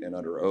Street and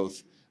under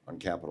oath on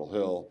Capitol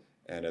Hill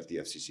and at the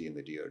FCC and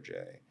the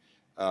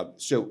DOJ.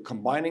 So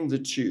combining the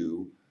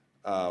 2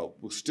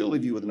 will still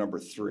leave you with number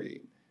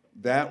 3.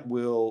 That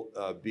will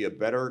be a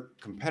better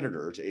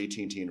competitor to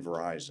AT&T and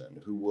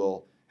Verizon, who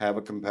will have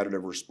a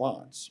competitive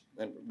response.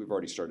 And we've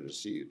already started to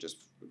see it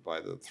just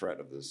by the threat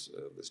of this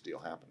deal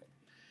happening.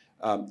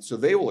 So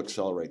they will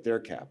accelerate their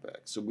CapEx.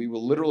 So we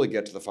will literally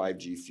get to the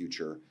 5G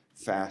future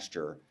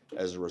faster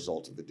as a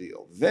result of the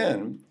deal. Then,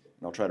 and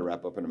I'll try to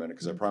wrap up in a minute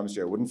because I promised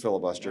you I wouldn't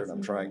filibuster, and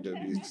I'm trying to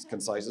be as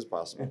concise as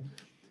possible.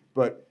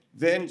 But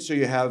then, so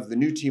you have the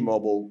new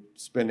T-Mobile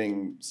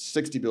spending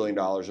 $60 billion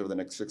over the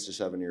next 6 to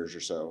 7 years or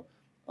so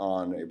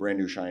on a brand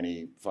new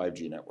shiny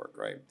 5G network,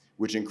 right?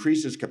 Which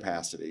increases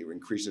capacity,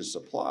 increases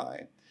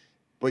supply,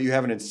 but you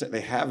have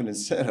they have an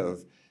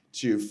incentive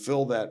to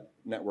fill that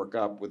network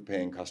up with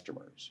paying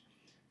customers.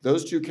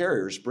 Those two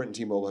carriers, Sprint and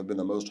T-Mobile, have been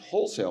the most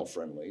wholesale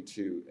friendly,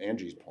 to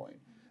Angie's point,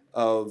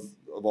 of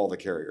all the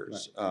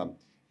carriers. Right.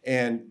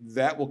 And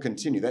that will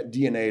continue. That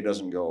DNA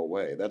doesn't go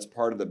away. That's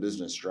part of the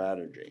business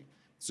strategy.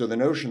 So the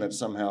notion that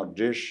somehow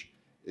Dish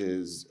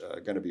is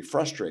going to be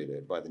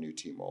frustrated by the new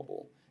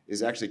T-Mobile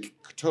is actually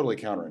totally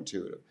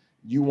counterintuitive.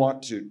 You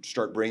want to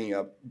start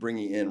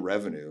bringing in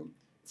revenue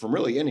from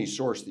really any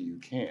source that you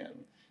can.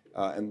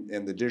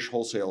 And the Dish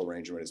wholesale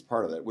arrangement is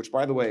part of that, which,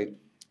 by the way,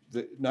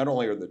 not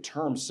only are the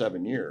terms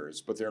 7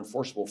 years, but they're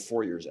enforceable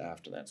 4 years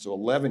after that. So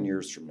 11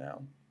 years from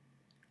now,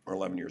 or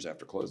 11 years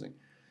after closing,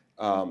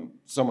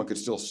 someone could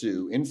still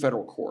sue in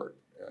federal court,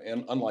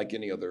 and unlike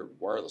any other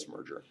wireless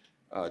merger,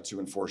 to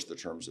enforce the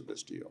terms of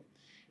this deal.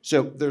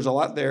 So there's a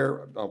lot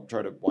there. I'll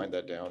try to wind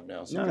that down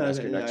now so you can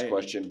ask your next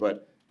question.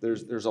 But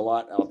there's a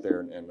lot out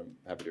there, and I'm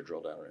happy to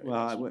drill down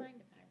on it.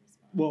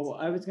 Well,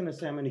 I was going to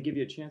say I'm going to give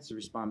you a chance to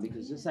respond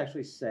because this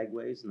actually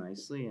segues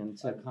nicely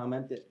into a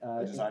comment that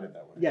I decided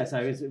that way. Yes,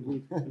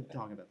 we've been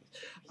talking about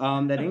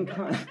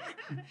this.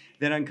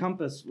 That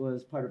Encompass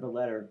was part of a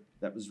letter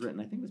that was written,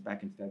 I think it was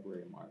back in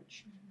February or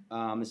March.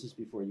 This is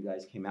before you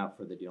guys came out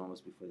for the deal,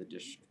 almost before the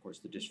Dish, of course,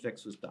 the Dish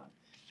fix was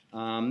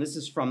done. This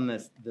is from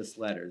this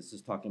letter. This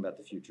is talking about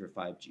the future of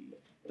 5G.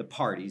 The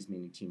parties,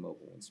 meaning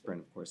T-Mobile and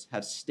Sprint, of course,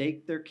 have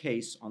staked their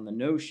case on the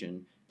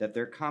notion that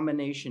their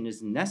combination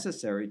is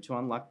necessary to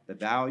unlock the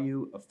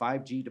value of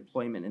 5G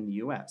deployment in the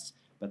U.S.,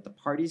 but the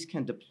parties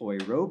can deploy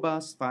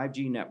robust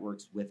 5G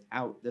networks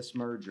without this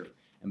merger,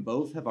 and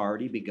both have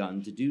already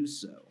begun to do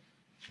so.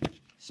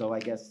 So I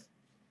guess,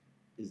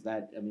 is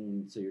that, I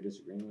mean, so you're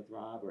disagreeing with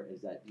Rob, or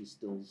is that you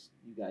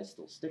guys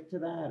still stick to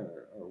that,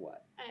 or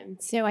what?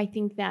 So I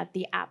think that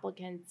the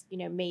applicants,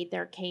 made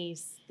their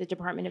case. The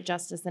Department of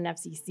Justice and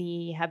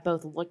FCC have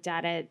both looked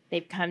at it.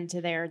 They've come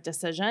to their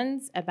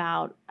decisions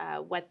about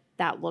what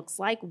that looks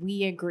like.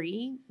 We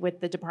agree with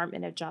the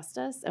Department of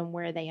Justice and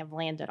where they have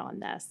landed on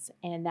this,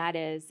 and that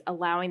is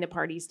allowing the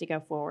parties to go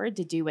forward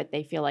to do what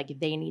they feel like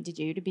they need to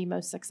do to be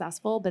most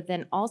successful, but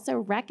then also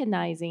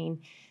recognizing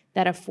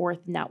that a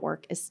fourth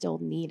network is still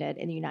needed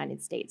in the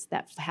United States,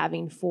 that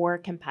having 4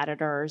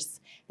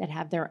 competitors that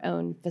have their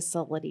own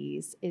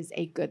facilities is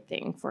a good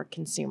thing for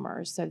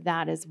consumers. So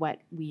that is what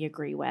we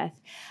agree with.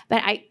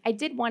 But I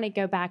did want to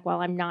go back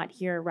while I'm not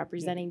here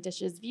representing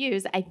Dish's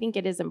views. I think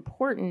it is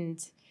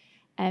important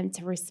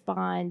to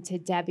respond to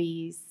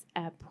Debbie's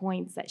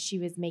points that she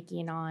was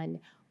making on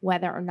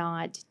whether or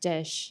not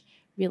Dish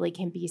really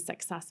can be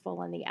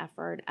successful in the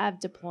effort of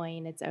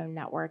deploying its own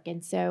network.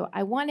 And so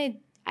I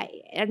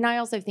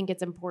also think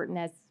it's important,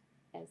 as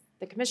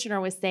the commissioner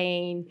was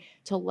saying,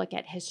 to look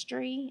at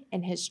history,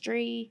 and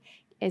history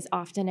is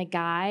often a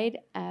guide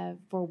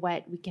for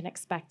what we can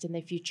expect in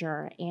the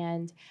future.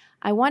 And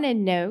I want to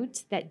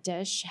note that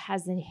Dish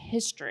has a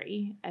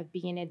history of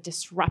being a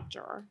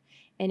disruptor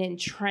in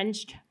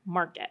entrenched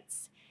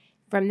markets.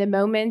 From the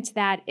moment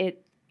that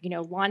it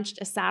launched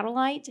a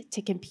satellite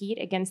to compete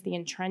against the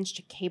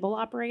entrenched cable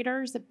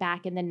operators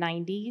back in the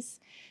 90s,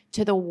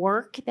 to the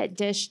work that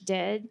Dish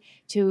did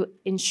to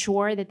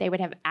ensure that they would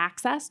have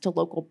access to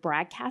local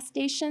broadcast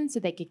stations so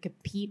they could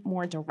compete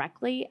more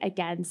directly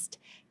against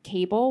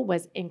cable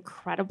was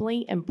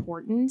incredibly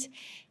important,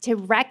 to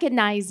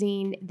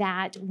recognizing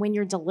that when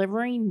you're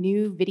delivering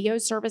new video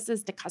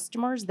services to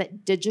customers,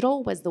 that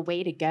digital was the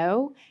way to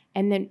go.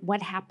 And then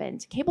what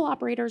happened? Cable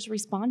operators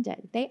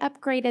responded. They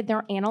upgraded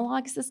their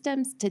analog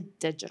systems to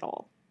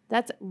digital.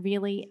 That's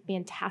really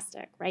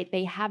fantastic, right?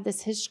 They have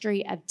this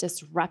history of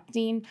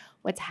disrupting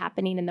what's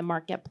happening in the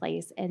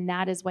marketplace, and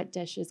that is what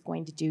Dish is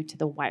going to do to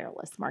the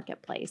wireless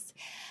marketplace.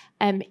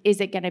 Is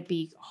it going to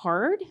be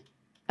hard?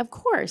 Of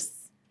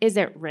course. Is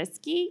it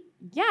risky?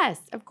 Yes,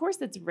 of course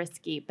it's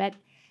risky, but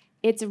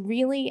it's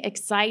really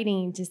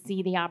exciting to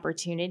see the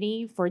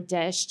opportunity for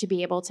Dish to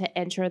be able to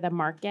enter the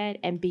market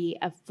and be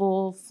a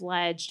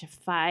full-fledged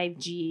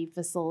 5G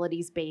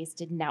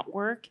facilities-based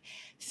network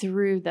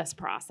through this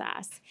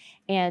process.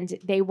 And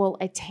they will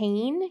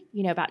attain,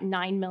 about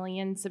 9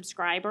 million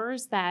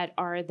subscribers that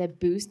are the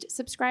Boost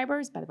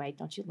subscribers. By the way,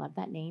 don't you love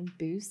that name,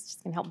 Boost?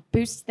 It's going to help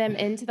boost them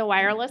into the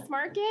wireless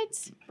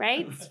market,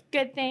 right? It's a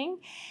good thing.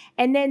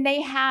 And then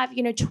they have,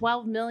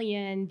 12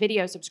 million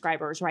video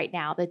subscribers right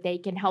now that they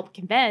can help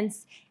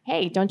convince,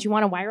 hey, don't you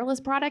want a wireless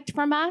product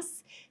from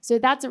us? So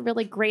that's a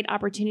really great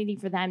opportunity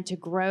for them to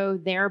grow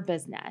their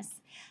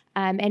business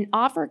and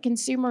offer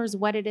consumers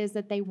what it is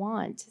that they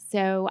want.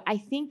 So I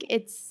think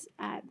it's,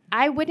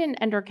 I wouldn't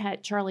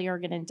undercut Charlie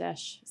Ergen and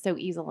Dish so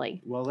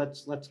easily. Well,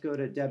 let's go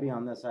to Debbie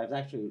on this. It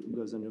actually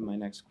goes into my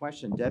next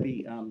question.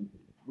 Debbie,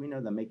 we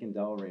know that Macon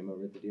Delream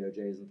over at the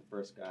DOJ isn't the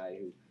first guy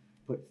who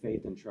put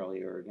faith in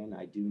Charlie Ergen.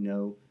 I do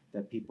know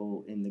that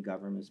people in the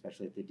government,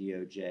 especially at the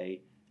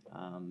DOJ,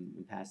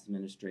 in past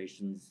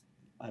administrations,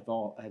 have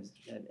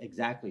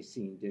exactly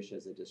seen Dish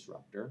as a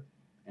disruptor.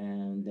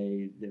 And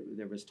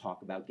there was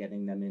talk about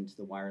getting them into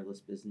the wireless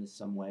business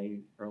some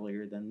way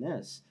earlier than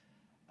this.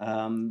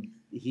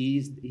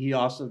 He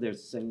also,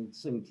 there's Sling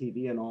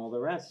TV and all the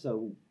rest.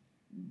 So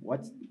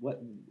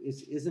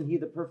isn't he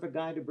the perfect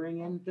guy to bring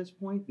in at this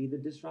point? Be the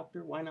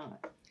disruptor? Why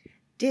not?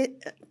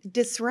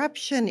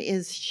 Disruption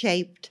is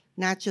shaped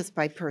not just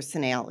by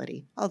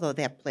personality, although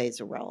that plays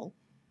a role.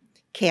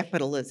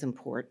 Capital is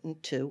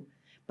important too,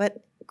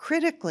 but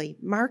critically,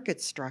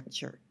 market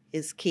structure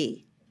is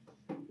key.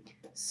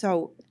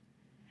 So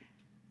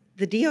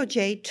the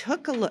DOJ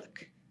took a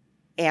look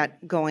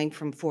at going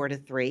from 4 to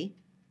 3,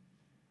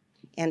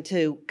 and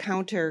to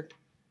counter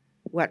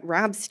what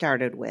Rob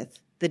started with,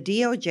 the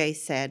DOJ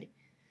said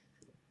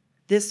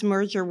this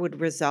merger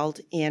would result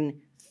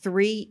in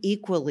 3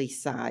 equally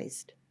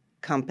sized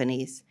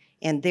companies,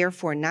 and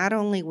therefore not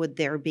only would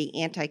there be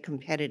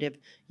anti-competitive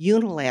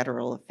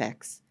unilateral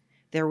effects,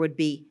 there would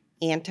be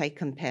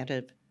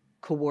anti-competitive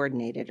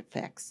coordinated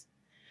effects.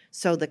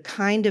 So the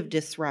kind of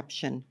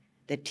disruption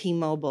that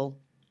T-Mobile,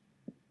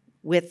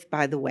 with,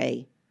 by the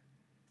way,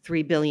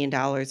 $3 billion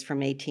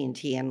from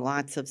AT&T and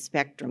lots of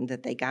spectrum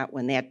that they got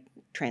when that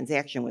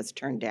transaction was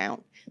turned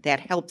down, that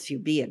helps you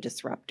be a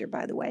disruptor,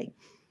 by the way.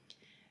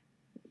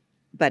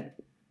 But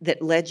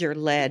that Ledger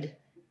led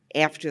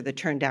after the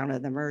turn down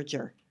of the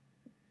merger,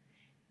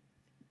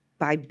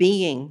 by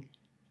being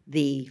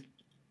the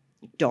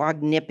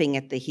dog nipping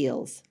at the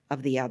heels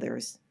of the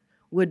others,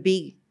 would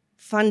be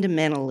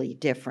fundamentally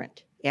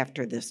different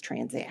after this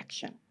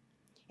transaction.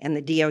 And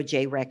the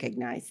DOJ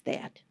recognized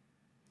that.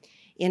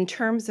 In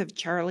terms of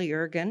Charlie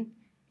Ergen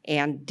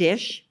and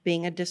Dish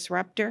being a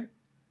disruptor,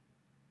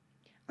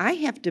 I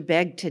have to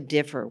beg to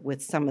differ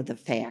with some of the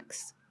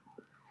facts.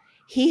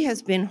 He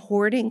has been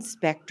hoarding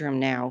spectrum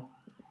now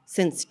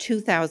since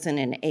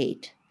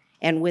 2008,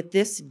 and with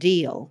this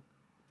deal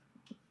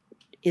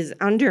is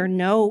under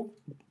no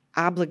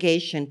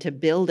obligation to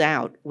build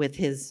out with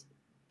his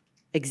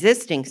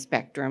existing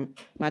spectrum,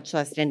 much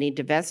less any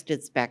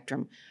divested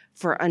spectrum,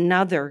 for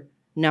another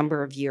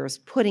number of years,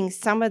 putting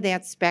some of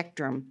that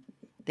spectrum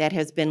that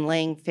has been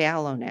laying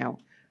fallow now,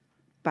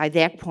 by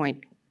that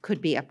point,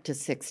 could be up to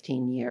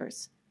 16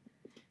 years.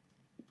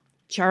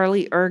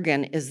 Charlie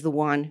Ergen is the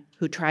one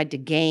who tried to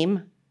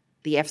game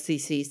the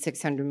FCC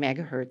 600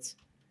 megahertz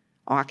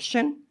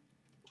auction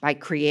by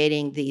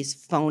creating these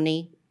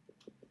phony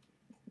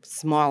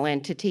small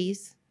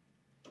entities,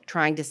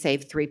 trying to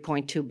save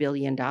 $3.2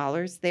 billion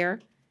there.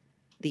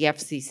 The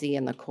FCC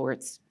and the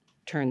courts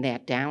turned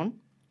that down.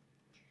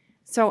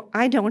 So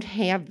I don't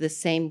have the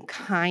same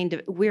kind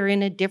of, we're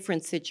in a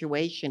different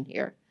situation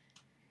here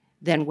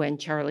than when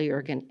Charlie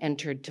Ergen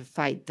entered to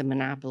fight the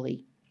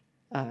monopoly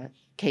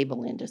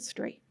cable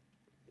industry.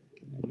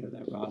 I know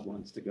that Rob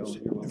wants to go.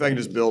 If I can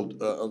just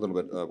build a little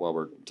bit while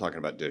we're talking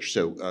about Dish.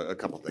 So a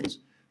couple things.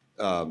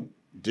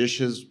 Dish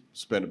has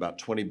spent about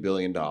 $20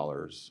 billion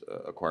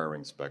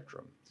acquiring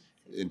spectrum.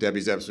 And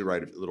Debbie's absolutely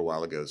right a little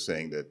while ago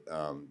saying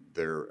that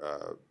their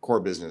core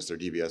business, their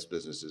DBS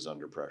business, is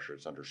under pressure.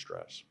 It's under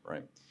stress,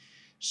 right?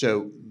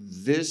 So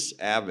this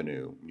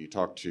avenue, when you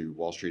talk to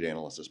Wall Street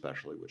analysts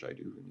especially, which I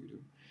do and you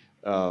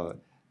do,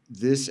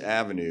 this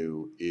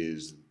avenue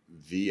is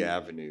the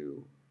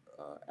avenue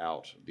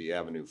out, the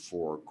avenue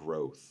for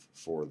growth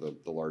for the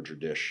larger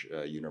Dish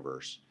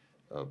universe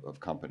of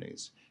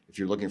companies. If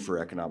you're looking for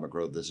economic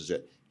growth, this is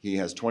it. He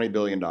has $20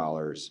 billion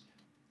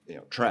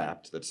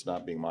trapped that's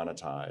not being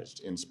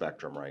monetized in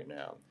spectrum right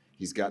now.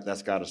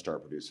 That's got to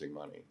start producing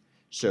money.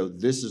 So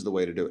this is the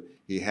way to do it.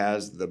 He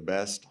has the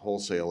best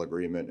wholesale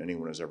agreement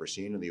anyone has ever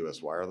seen in the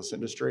U.S. wireless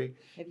industry.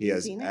 He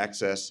has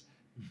access.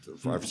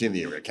 I've seen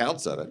the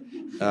accounts of it,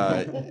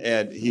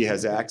 and he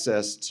has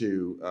access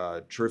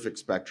to terrific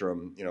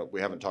spectrum.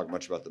 We haven't talked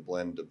much about the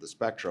blend of the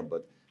spectrum,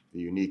 but the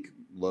unique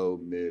low,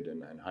 mid,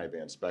 and high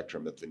band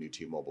spectrum that the new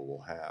T-Mobile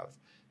will have.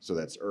 So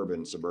that's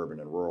urban,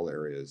 suburban, and rural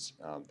areas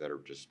that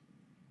are just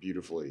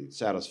beautifully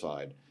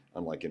satisfied,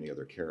 unlike any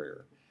other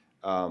carrier.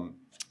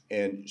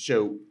 And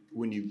so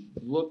when you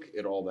look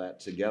at all that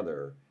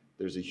together,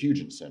 there's a huge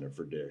incentive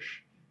for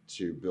Dish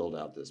to build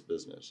out this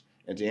business.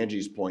 And to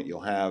Angie's point, you'll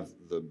have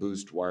the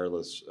Boost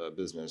wireless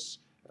business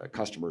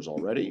customers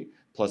already,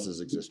 plus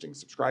his existing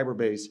subscriber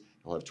base.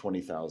 He'll have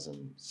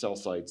 20,000 cell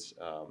sites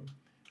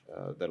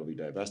that'll be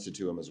divested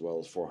to him, as well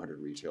as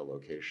 400 retail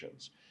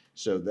locations.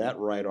 So that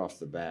right off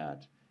the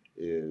bat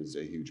is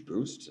a huge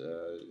boost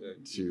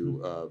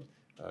to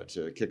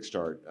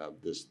kickstart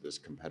this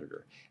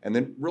competitor. And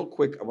then real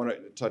quick, I want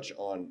to touch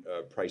on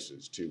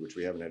prices too, which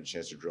we haven't had a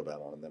chance to drill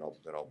down on, and then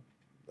I'll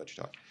let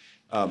you talk.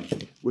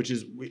 Which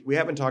is, we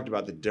haven't talked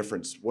about the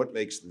difference, what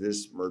makes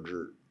this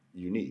merger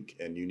unique,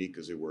 and unique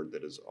is a word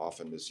that is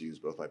often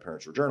misused. Both my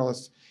parents were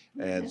journalists,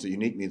 and so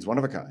unique means one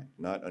of a kind,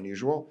 not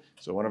unusual.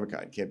 So one of a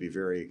kind, can't be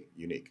very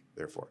unique,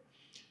 therefore.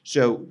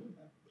 So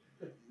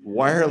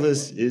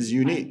wireless is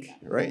unique,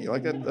 right? You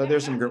like that?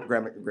 There's some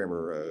grammar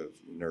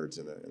nerds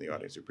in the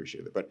audience who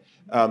appreciate it. But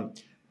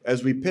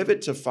as we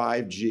pivot to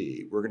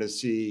 5G, we're going to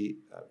see,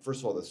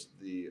 first of all,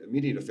 the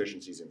immediate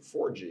efficiencies in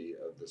 4G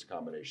of this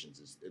combination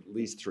is at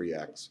least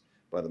 3x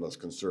by the most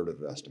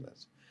conservative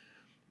estimates.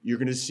 You're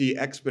going to see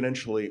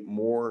exponentially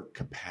more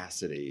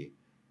capacity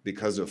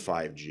because of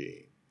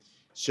 5G.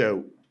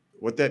 So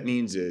what that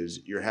means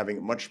is you're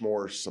having much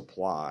more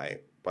supply,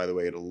 by the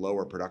way, at a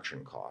lower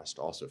production cost,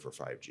 also for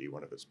 5G,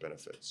 one of its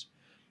benefits.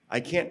 I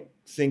can't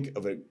think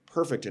of a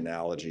perfect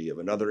analogy of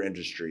another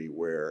industry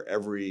where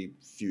every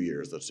few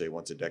years, let's say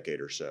once a decade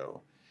or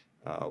so,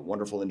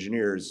 wonderful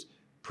engineers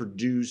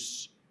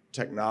produce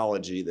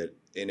technology that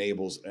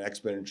enables an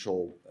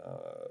exponential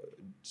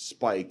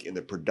spike in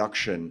the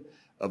production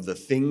of the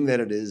thing that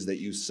it is that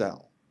you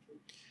sell.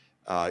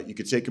 You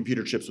could say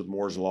computer chips with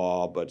Moore's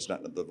law, but it's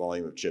not the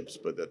volume of chips,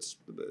 but that's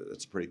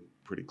a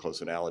pretty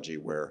close analogy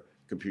where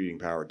computing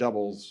power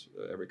doubles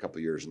every couple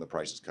of years and the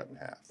price is cut in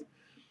half.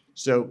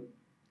 So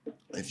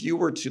if you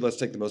were to, let's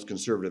take the most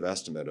conservative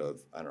estimate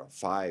of,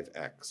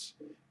 5x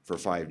for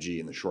 5G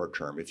in the short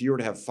term. If you were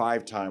to have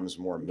 5 times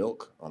more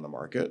milk on the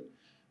market,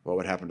 what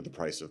would happen to the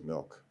price of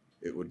milk?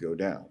 It would go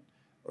down.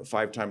 Or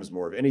 5 times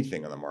more of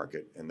anything on the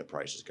market and the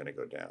price is going to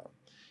go down.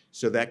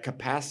 So that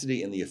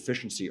capacity and the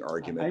efficiency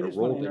argument I are just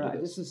want rolled to into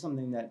this is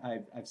something that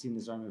I've seen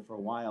this argument for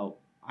a while.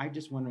 I'm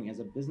just wondering, as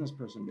a business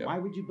person, Yep. why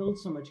would you build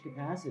so much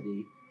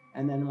capacity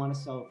and then want to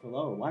sell it for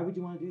lower? Why would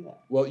you want to do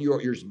that? Well,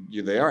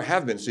 they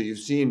have been. So you've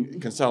seen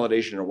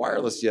consolidation in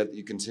wireless, yet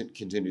you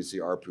continue to see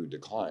ARPU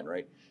decline,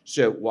 right?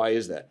 So why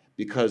is that?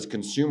 Because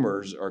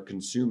consumers are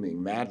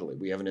consuming madly.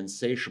 We have an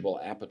insatiable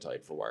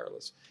appetite for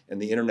wireless,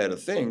 and the Internet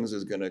of Things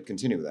is going to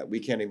continue that. We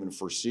can't even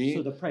foresee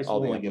So the price all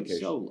will the only get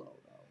implications. so low,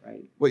 though,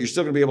 right? Well, you're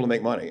still going to be able to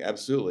make money,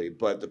 absolutely,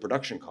 but the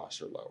production costs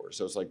are lower.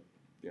 So it's like,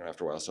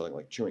 after a while, selling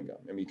like chewing gum.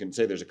 I mean, you can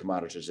say there's a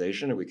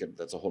commoditization, and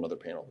that's a whole other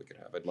panel we could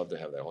have. I'd love to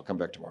have that. I'll come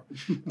back tomorrow.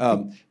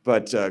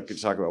 But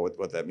could talk about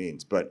what that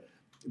means. But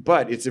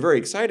it's very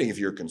exciting if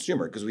you're a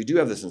consumer, because we do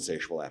have this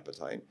insatiable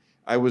appetite.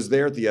 I was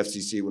there at the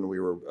FCC when we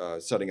were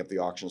setting up the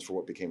auctions for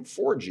what became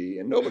 4G,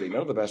 and none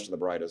of the best and the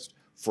brightest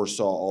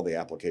foresaw all the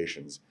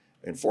applications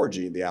in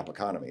 4G, the app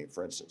economy,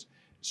 for instance.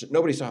 So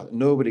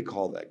nobody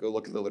called that. Go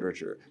look at the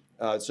literature.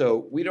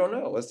 So we don't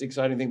know. That's the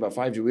exciting thing about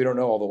 5G. We don't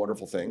know all the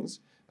wonderful things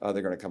that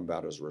are going to come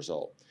about as a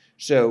result.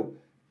 So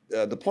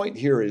the point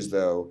here is,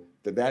 though,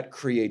 that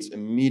creates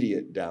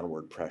immediate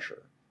downward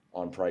pressure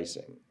on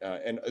pricing,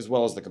 and as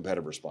well as the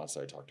competitive response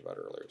that I talked about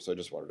earlier. So I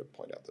just wanted to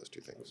point out those two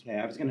things. Okay,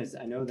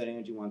 I know that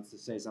Angie wants to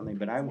say something,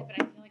 but I feel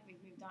like we've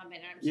moved on, but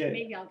I'm sure Yeah.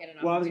 maybe I'll get an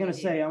Well, I was going to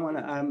opportunity. say,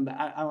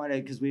 I want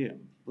to, because believe it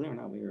or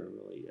not,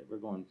 we're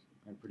going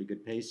at a pretty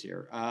good pace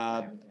here.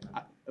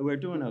 We're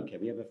doing okay.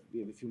 We have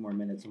a few more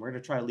minutes, and we're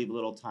going to try to leave a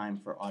little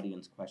time for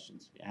audience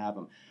questions if you have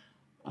them.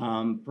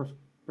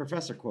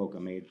 Professor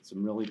Quokka made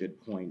some really good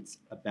points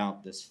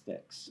about this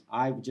fix.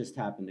 I just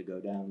happened to go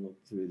down and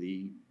look through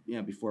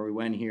before we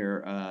went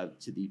here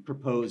to the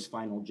proposed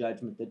final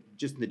judgment that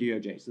just the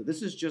DOJ. So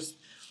this is just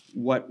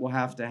what will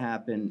have to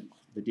happen.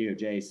 The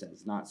DOJ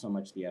says, not so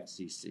much the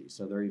FCC.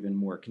 So there are even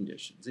more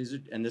conditions.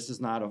 This is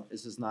not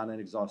an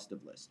exhaustive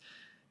list.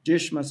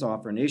 DISH must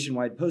offer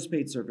nationwide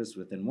postpaid service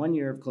within 1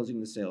 year of closing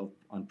the sale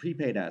on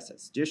prepaid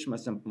assets. DISH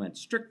must implement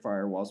strict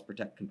firewalls to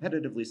protect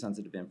competitively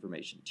sensitive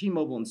information.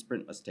 T-Mobile and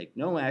Sprint must take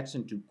no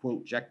action to,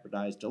 quote,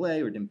 jeopardize,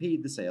 delay, or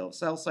impede the sale of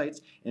cell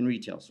sites and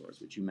retail stores,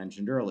 which you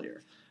mentioned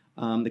earlier.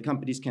 The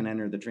companies can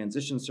enter the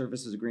transition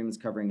services agreements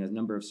covering a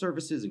number of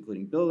services,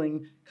 including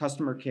billing,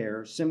 customer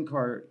care, SIM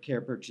card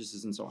care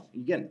purchases, and so on.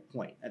 You get the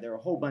point. There are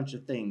a whole bunch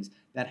of things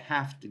that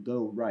have to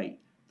go right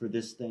for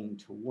this thing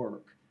to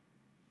work.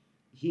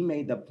 He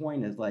made the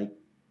point is like,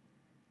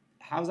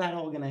 how's that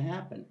all going to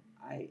happen?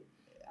 I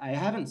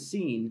haven't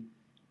seen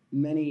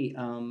many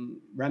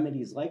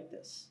remedies like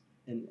this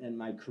in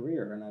my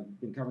career, and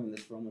I've been covering this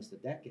for almost a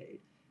decade.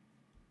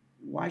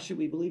 Why should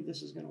we believe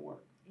this is going to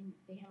work? And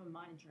they have a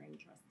monitoring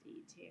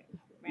trustee too,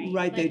 right?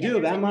 Right, they Like, do.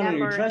 there's That a monitoring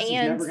number, trustee is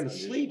and- never going to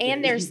sleep.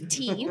 And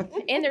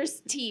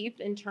there's teeth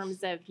in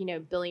terms of,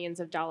 billions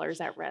of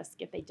dollars at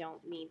risk if they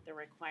don't meet the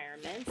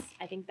requirements.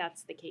 I think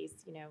that's the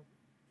case,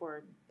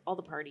 for all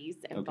the parties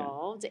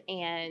involved.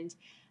 And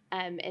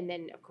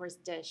then of course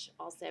DISH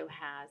also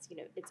has,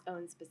 its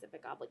own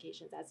specific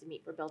obligations as to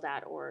meet for build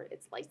out, or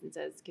its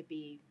licenses could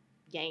be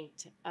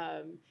yanked.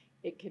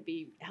 It could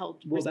be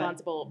held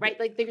responsible, right?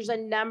 Like there's a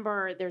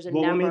number of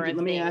things, let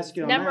me ask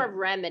you on number that. of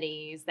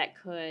remedies that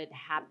could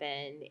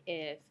happen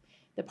if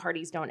the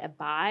parties don't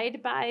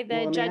abide by the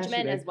Well, let me ask you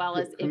judgment, that. as well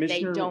as if they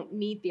Commissioner- don't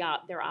meet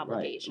their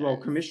obligations. Right. Well,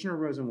 Commissioner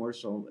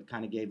Rosenworcel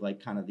kind of gave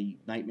the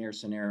nightmare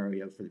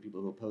scenario for the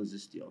people who oppose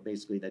this deal.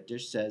 Basically, that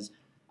DISH says,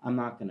 I'm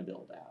not going to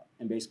build out,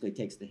 and basically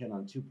takes the hit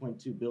on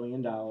 $2.2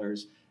 billion,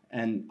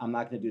 and I'm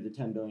not going to do the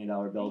 $10 billion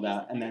build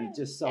out, and then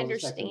just sells the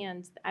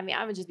second.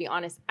 I would just be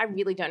honest. I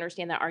really don't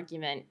understand that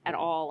argument at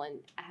all. And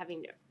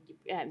having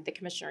the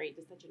commissioner, he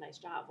did such a nice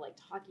job,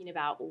 talking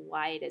about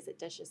why it is that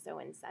DISH is so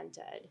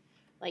incented.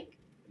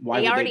 Why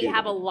they would already do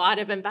have that? a lot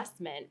of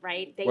investment,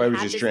 right? They Why would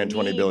have you this strand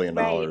 $20 need, billion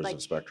right, like,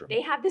 of spectrum?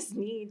 they have this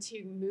need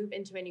to move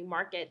into a new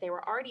market. They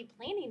were already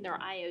planning their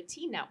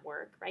IoT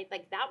network, right?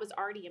 Like that was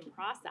already in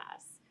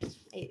process.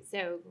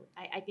 So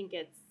I think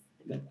it's,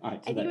 All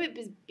right, so I think that- it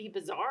would be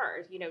bizarre,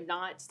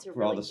 not to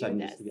for all really of a sudden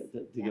do just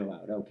this. to go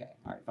out. Okay,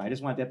 all right, fine. I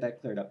just wanted to get that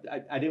cleared up.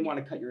 I didn't want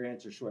to cut your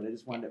answer short. I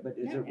just wanted, but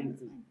is No, there? no,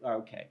 it's fine.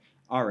 Okay,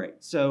 all right.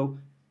 So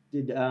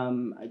did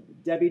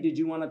Debbie? Did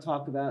you want to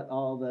talk about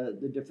all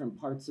the different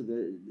parts of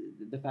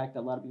the fact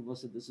that a lot of people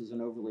said this is an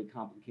overly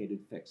complicated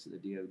fix of the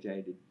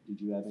DOJ? Did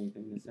you have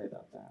anything to say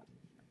about that?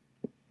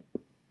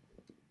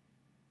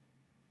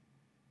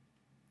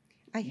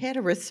 I had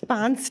a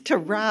response to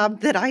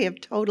Rob that I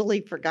have totally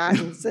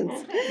forgotten since.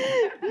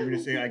 You're going to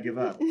say I give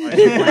up.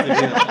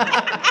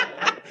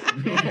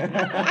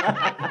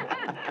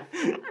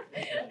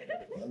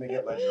 Let me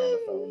get Ledger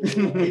on the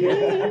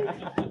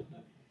phone.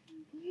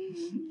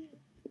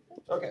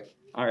 Okay.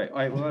 All right.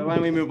 Well, why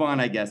don't we move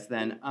on? I guess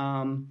then.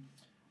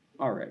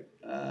 All right.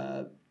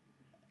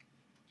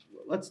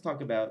 Let's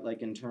talk about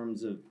like in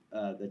terms of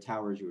the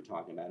towers you were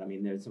talking about. I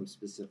mean, there's some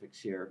specifics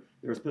here.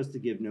 They're supposed to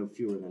give no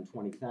fewer than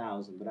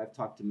 20,000, but I've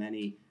talked to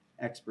many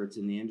experts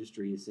in the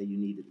industry who say you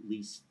need at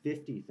least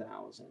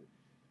 50,000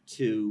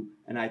 to.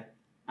 And I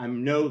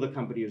know the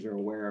companies are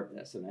aware of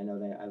this, and I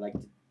know I like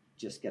to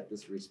just get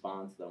this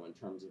response though in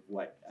terms of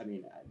what I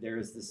mean. There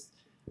is this.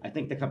 I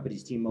think the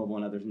companies T-Mobile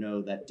and others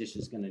know that Dish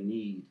is going to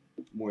need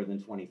more than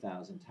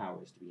 20,000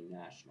 towers to be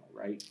national,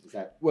 right? Is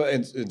that Well,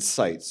 in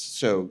sites,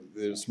 so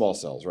small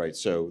cells, right?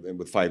 So and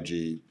with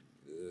 5G,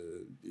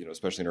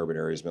 especially in urban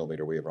areas,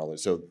 millimeter wave and all that.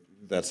 So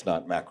that's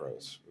not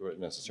macros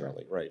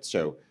necessarily, right?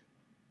 So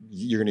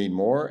you're going to need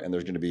more, and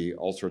there's going to be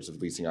all sorts of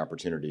leasing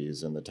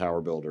opportunities, and the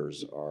tower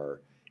builders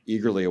are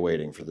eagerly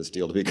awaiting for this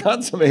deal to be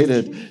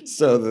consummated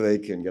so that they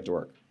can get to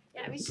work.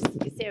 Yeah,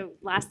 so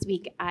last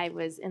week I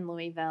was in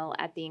Louisville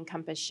at the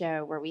Encompass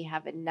show where we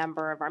have a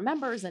number of our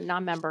members and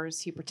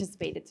non-members who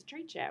participate. It's a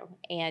trade show,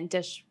 and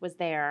Dish was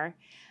there,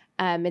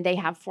 and they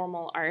have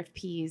formal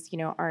RFPs,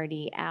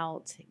 already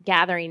out,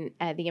 gathering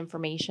the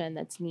information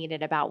that's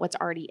needed about what's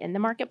already in the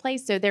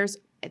marketplace. So there's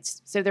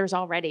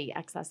already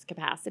excess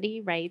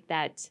capacity, right?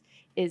 That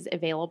is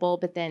available.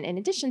 But then in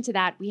addition to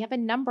that, we have a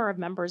number of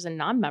members and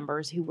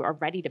non-members who are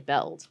ready to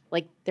build.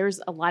 Like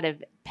there's a lot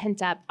of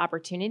pent-up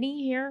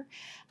opportunity here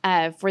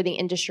for the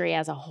industry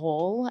as a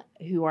whole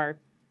who are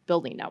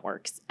building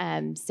networks.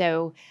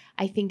 So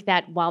I think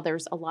that while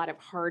there's a lot of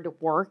hard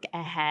work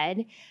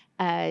ahead,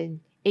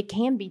 it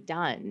can be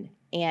done.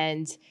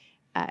 And,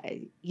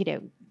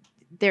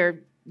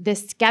 the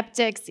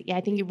skeptics, I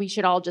think we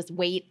should all just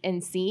wait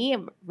and see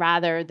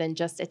rather than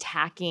just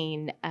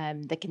attacking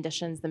the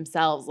conditions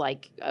themselves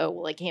like, oh,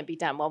 well, it can't be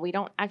done. Well, we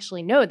don't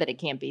actually know that it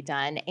can't be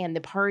done. And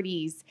the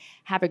parties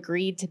have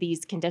agreed to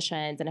these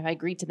conditions and have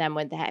agreed to them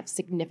when they have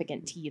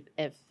significant teeth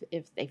if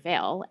they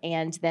fail.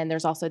 And then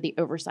there's also the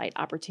oversight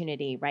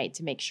opportunity, right,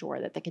 to make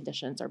sure that the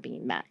conditions are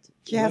being met.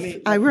 Jeff, Let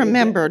me- I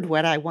remembered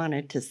what I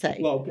wanted to say.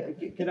 well?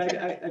 Could I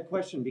a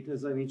question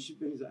because I mean she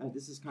brings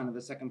this is kind of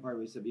the second part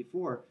we said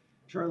before.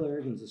 Charlie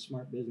Ergen's a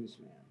smart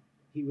businessman.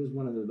 He was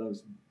one of the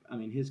most, I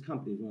mean, his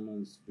company was one of the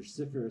most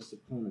vociferous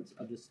opponents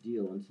of this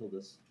deal until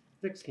this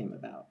fix came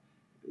about.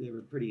 They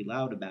were pretty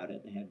loud about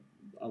it. They had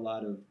a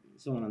lot of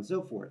so on and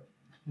so forth.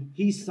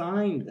 He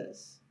signed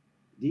this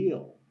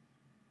deal.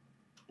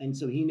 And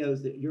so he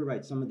knows that you're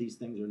right, some of these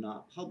things are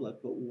not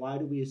public, but why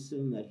do we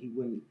assume that he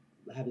wouldn't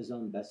have his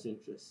own best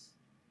interests?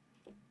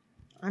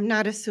 I'm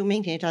not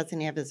assuming he doesn't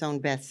have his own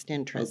best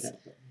interests.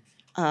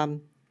 Okay.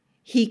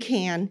 He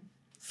can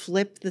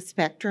flip the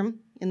spectrum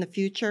in the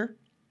future.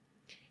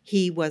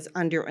 He was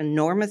under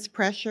enormous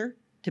pressure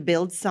to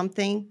build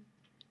something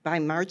by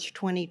March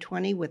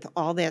 2020 with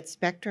all that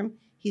spectrum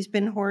he's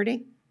been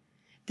hoarding.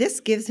 This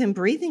gives him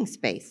breathing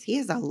space. He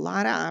has a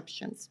lot of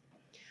options.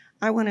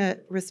 I want to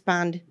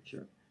respond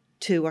Sure.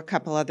 to a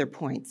couple other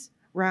points.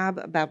 Rob,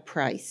 about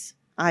price.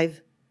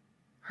 I've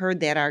heard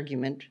that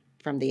argument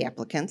from the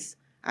applicants.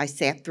 I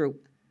sat through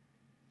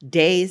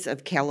days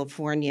of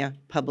California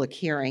public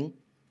hearing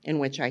in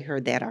which I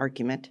heard that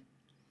argument.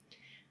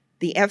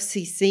 The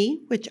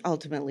FCC, which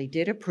ultimately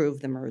did approve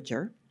the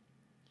merger,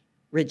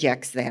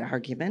 rejects that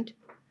argument.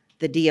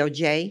 The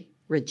DOJ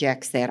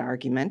rejects that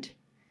argument.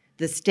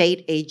 The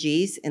state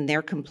AGs in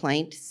their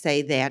complaint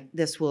say that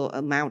this will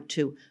amount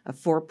to a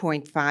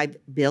 $4.5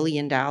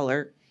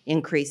 billion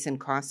increase in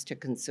cost to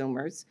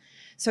consumers.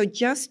 So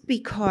just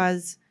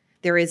because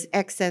there is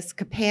excess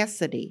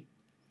capacity,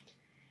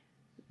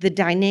 the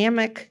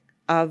dynamic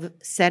of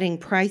setting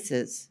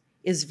prices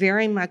is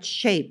very much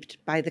shaped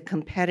by the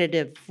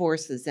competitive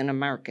forces in a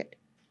market.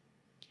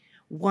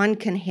 One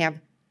can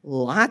have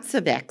lots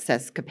of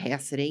excess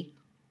capacity,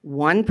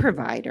 one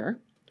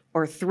provider,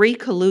 or three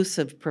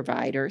collusive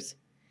providers,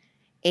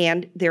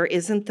 and there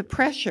isn't the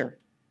pressure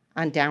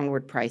on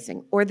downward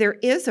pricing. Or there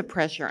is a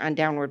pressure on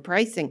downward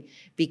pricing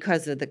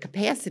because of the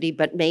capacity,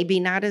 but maybe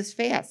not as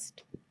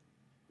fast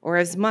or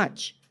as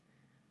much.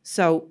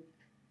 So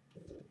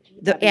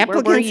the Where were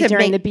applicants you have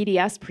during made, the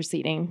BDS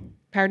proceeding?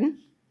 pardon?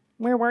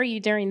 Where were you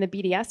during the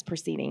BDS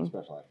proceeding?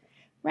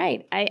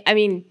 Right. I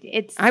mean,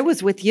 it's. I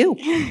was with you.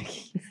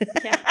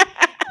 Yeah.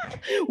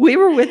 We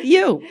were with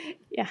you.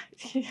 Yeah.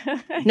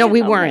 No,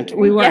 we weren't.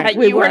 We weren't. Yeah,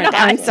 we you were weren't. not.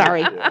 I'm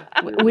sorry.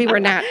 We were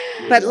not.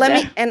 But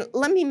Yeah.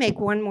 let me make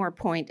one more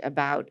point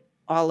about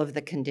all of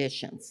the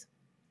conditions.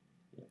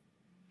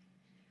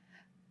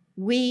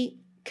 We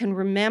can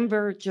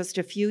remember just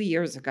a few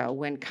years ago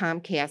when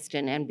Comcast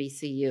and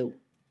NBCU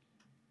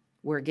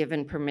were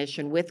given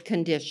permission with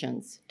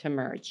conditions to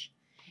merge.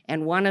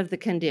 And one of the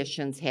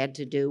conditions had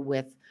to do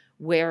with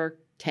where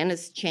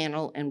Tennis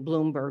Channel and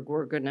Bloomberg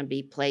were going to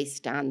be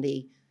placed on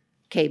the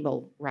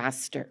cable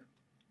roster.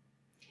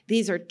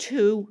 These are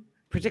two,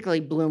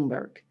 particularly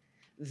Bloomberg,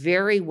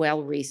 very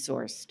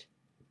well-resourced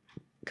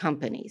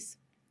companies.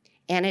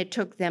 And it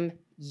took them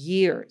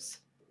years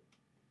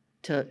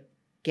to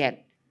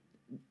get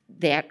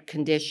that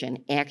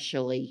condition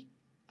actually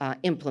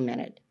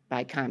implemented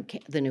by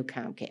Comcast, the new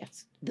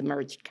Comcast, the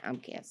merged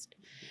Comcast.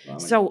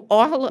 So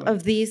all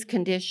of these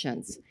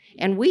conditions,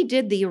 and we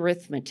did the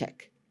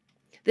arithmetic.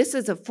 This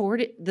is the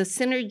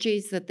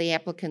synergies that the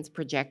applicants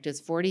project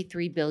is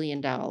 $43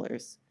 billion.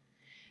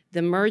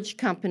 The merged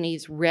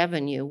company's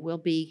revenue will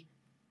be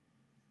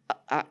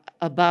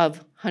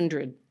above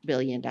 $100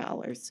 billion.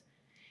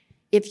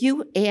 If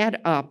you add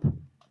up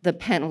the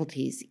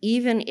penalties,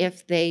 even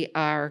if they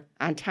are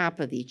on top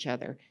of each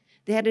other,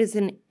 that is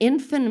an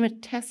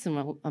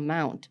infinitesimal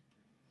amount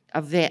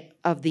of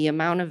the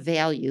amount of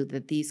value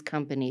that these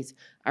companies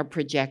are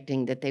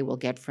projecting that they will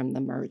get from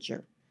the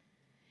merger.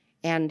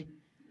 And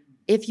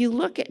if you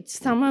look at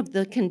some of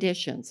the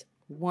conditions,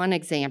 one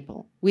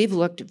example, we've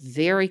looked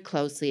very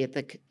closely at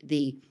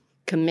the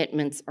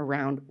commitments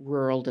around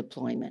rural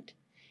deployment.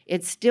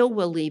 It still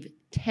will leave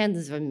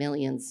tens of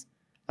millions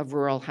of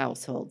rural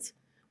households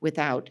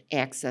without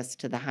access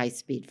to the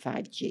high-speed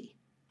 5G.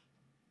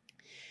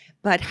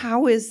 But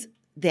how is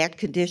that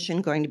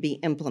condition going to be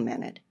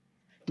implemented?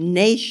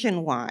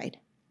 Nationwide.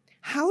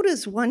 How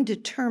does one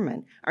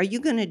determine, are you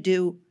going to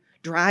do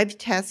drive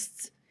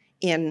tests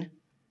in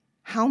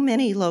how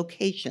many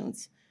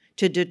locations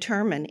to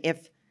determine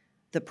if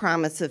the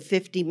promise of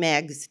 50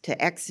 megs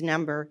to X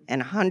number and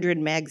 100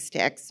 megs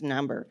to X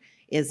number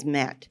is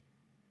met?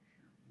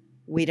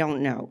 We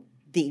don't know.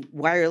 The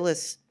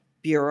Wireless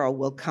Bureau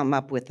will come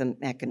up with a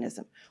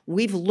mechanism.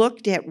 We've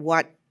looked at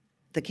what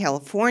the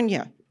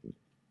California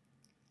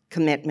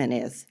commitment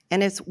is,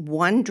 and it's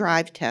one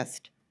drive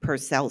test per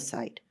cell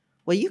site.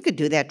 Well, you could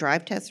do that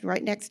drive test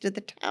right next to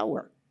the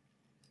tower.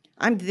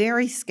 I'm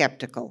very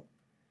skeptical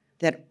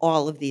that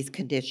all of these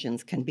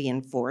conditions can be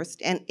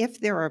enforced, and if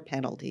there are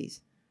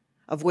penalties,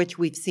 of which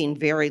we've seen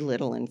very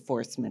little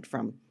enforcement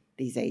from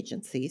these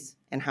agencies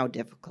and how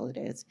difficult it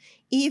is,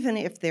 even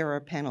if there are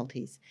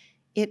penalties,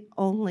 it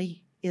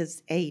only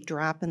is a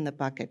drop in the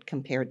bucket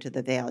compared to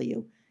the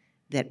value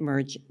that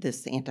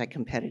this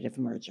anti-competitive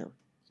merger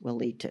will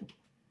lead to.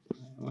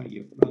 I want to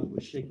give, Rob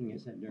was shaking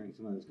his head during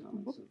some of those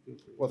comments, so feel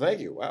free. Well, thank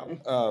you.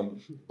 Wow.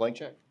 Blank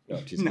check.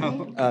 No, teasing.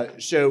 No.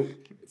 So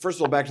first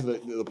of all, back to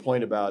the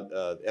point about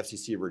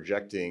FCC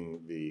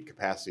rejecting the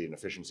capacity and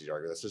efficiency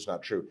argument. That's just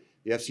not true.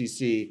 The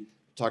FCC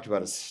talked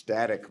about a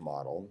static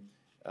model.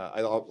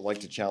 I like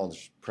to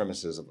challenge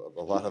premises of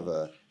a lot of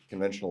the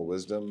conventional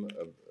wisdom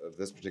of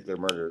this particular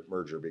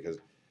merger because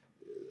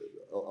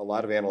a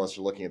lot of analysts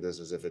are looking at this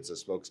as if it's a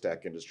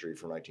smokestack industry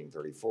from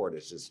 1934, and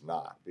it's just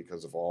not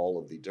because of all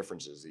of the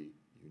differences, the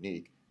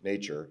unique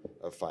nature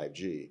of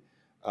 5G.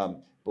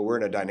 But we're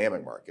in a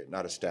dynamic market,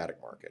 not a static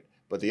market.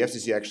 But the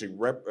FCC actually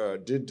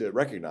did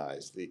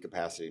recognize the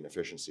capacity and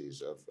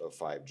efficiencies of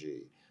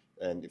 5G.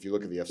 And if you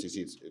look at the FCC,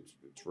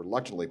 it's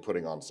reluctantly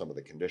putting on some of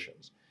the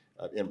conditions.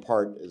 In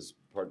part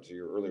to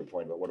your earlier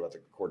point about what about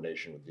the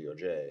coordination with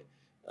DOJ,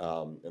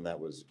 and that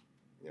was,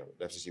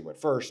 the FCC went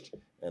first,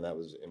 and that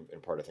was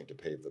in part, I think, to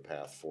pave the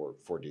path for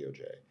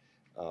DOJ,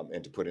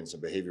 and to put in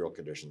some behavioral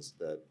conditions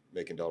that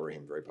Makan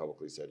Delrahim very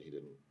publicly said he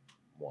didn't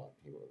want.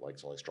 He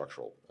likes only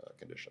structural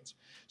conditions.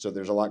 So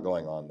there's a lot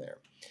going on there.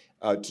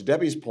 To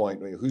Debbie's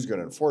point, who's going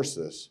to enforce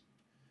this?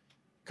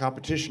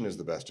 Competition is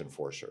the best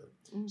enforcer.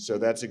 Mm-hmm. So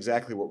that's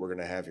exactly what we're going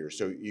to have here.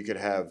 So you could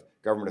have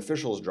government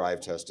officials drive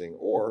testing,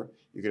 or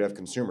you could have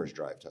consumers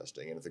drive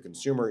testing. And if the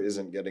consumer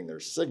isn't getting their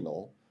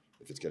signal,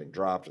 if it's getting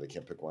dropped or they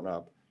can't pick one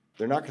up,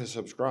 they're not going to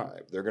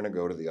subscribe. They're going to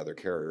go to the other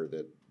carrier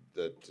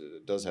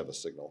that does have a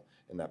signal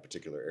in that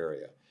particular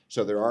area.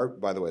 So there are,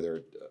 by the way, there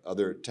are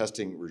other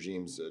testing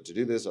regimes to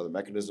do this, other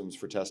mechanisms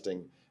for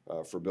testing,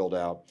 for build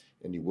out,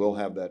 and you will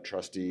have that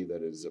trustee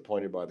that is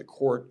appointed by the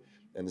court,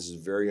 and this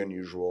is very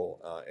unusual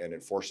and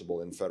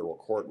enforceable in federal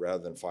court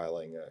rather than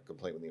filing a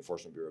complaint with the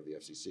Enforcement Bureau of the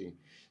FCC.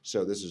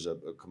 So this is a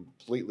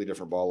completely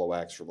different ball of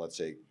wax from, let's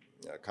say,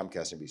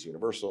 Comcast NBC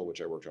Universal,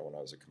 which I worked on when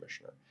I was a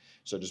commissioner.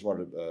 So I just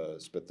wanted to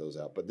spit those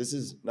out. But this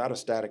is not a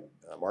static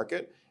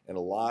market, and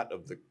a lot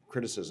of the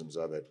criticisms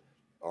of it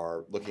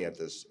are looking at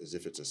this as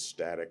if it's a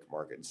static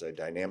market. It's a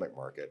dynamic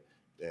market,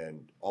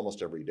 and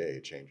almost every day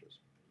it changes.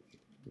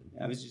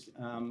 I was just,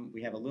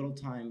 we have a little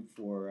time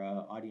for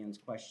audience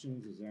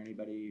questions. Is there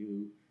anybody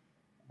who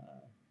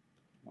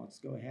wants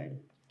to go ahead?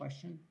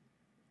 Question?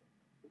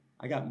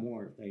 I got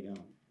more if they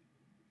don't.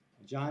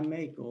 John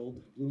Make, old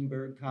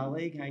Bloomberg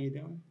colleague, how you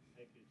doing?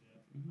 Thank you,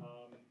 Jeff.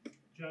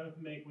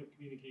 Jonathan Make with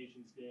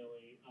Communications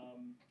Daily.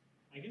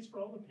 I guess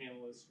for all the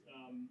panelists,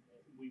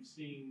 we've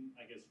seen,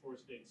 I guess, 4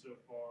 states so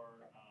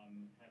far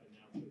have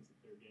announcements that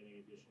they're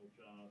getting additional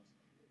jobs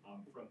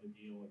from the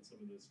deal, and some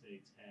of those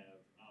states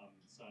have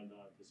signed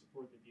on to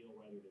support the deal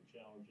rather than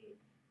challenge it.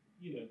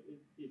 You know,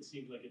 it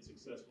seems like it's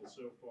successful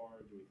so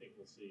far. Do we think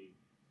we'll see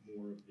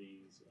more of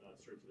these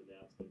sorts of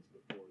announcements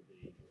before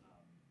the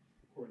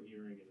court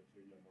hearing? And if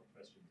there are no more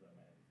questions, I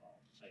might have a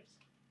follow-up. Thanks.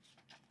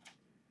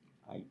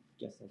 I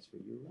guess that's for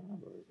you,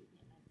 Rob, or is it?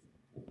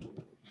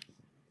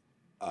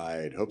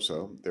 I'd hope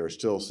so. There are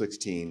still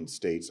 16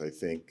 states, I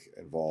think,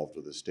 involved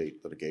with the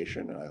state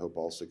litigation, and I hope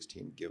all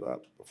 16 give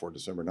up before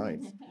December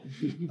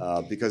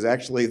 9th. Because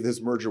actually, this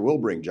merger will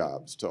bring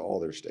jobs to all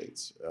their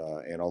states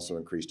and also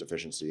increased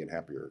efficiency and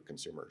happier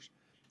consumers.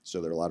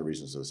 So there are a lot of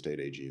reasons those state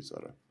AGs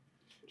ought to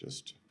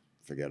just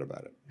forget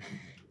about it.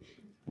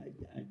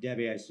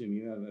 Debbie, I assume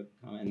you have a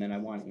comment, and then I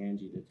want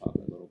Angie to talk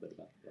a little bit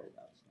about the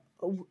build-out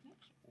stuff.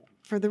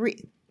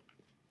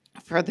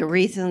 For the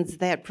reasons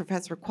that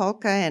Professor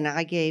Kolka and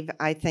I gave,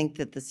 I think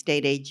that the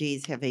state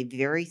AGs have a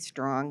very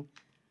strong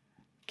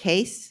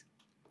case.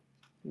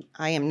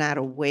 I am not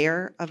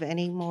aware of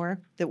any more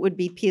that would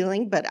be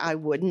appealing, but I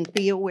wouldn't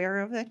be aware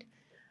of it.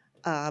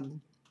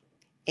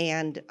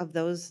 And of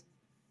those,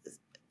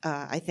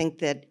 I think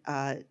that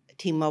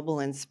T-Mobile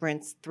and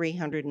Sprint's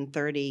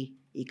 330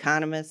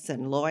 economists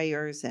and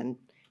lawyers and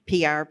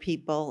PR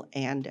people,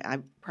 and I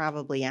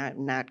probably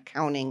am not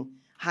counting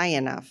high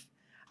enough,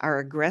 are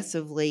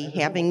aggressively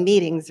having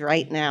meetings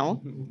right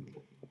now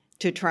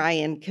to try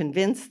and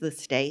convince the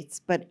states.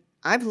 But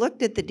I've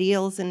looked at the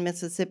deals in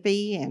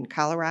Mississippi and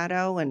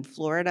Colorado and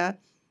Florida,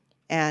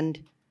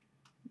 and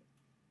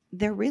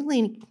they're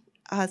really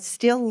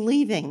still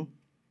leaving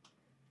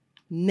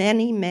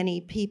many,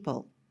 many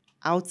people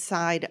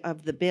outside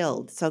of the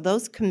build. So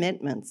those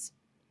commitments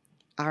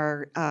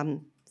are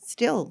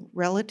still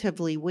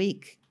relatively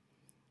weak.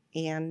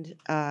 And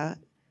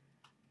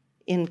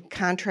in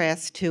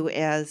contrast to,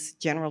 as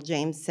General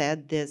James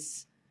said,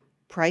 this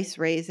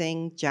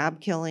price-raising,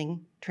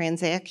 job-killing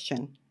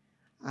transaction,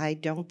 I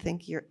don't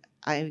think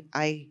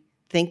I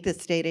think the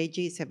state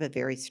AGs have a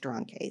very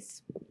strong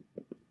case.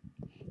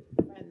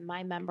 From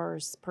my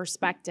members'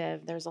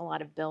 perspective, there's a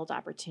lot of build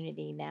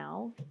opportunity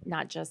now,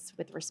 not just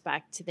with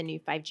respect to the new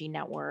 5G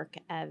network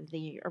of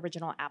the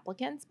original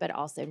applicants, but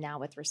also now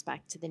with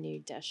respect to the new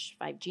Dish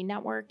 5G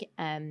network.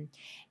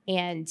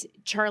 And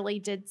Charlie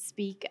did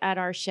speak at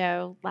our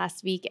show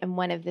last week, and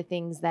one of the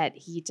things that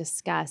he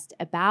discussed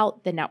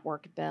about the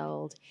network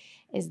build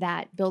is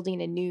that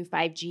building a new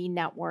 5G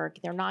network,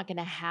 they're not going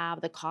to have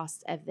the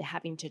cost of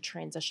having to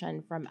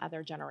transition from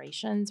other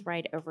generations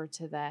right over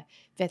to the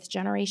 5th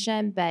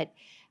generation. But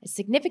a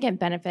significant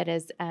benefit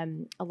is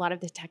a lot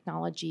of the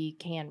technology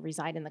can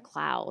reside in the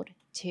cloud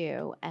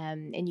too.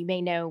 And you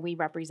may know we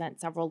represent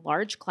several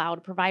large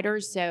cloud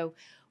providers. So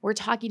we're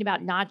talking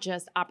about not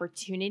just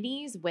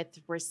opportunities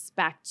with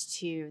respect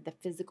to the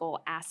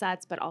physical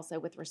assets, but also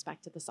with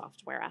respect to the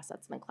software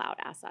assets and the cloud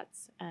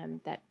assets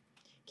that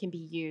can be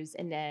used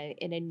in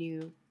a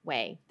new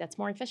way that's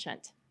more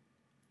efficient.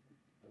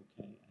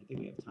 Okay, I think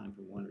we have time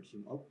for one or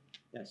two. Oh,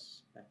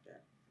 yes, back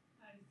there.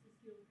 Hi,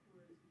 Cecile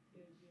Coors with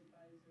KOG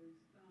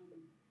Advisors.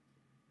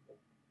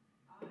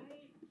 I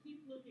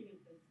keep looking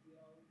at this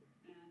deal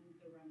and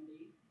the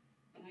remedy,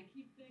 and I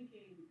keep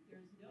thinking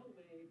there's no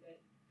way that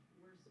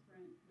we're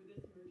Sprint,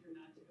 with this merger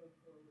not to go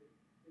forward,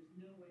 there's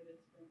no way that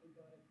Sprint would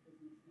go out of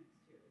business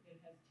next year. It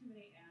has too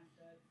many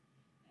assets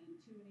and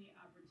too many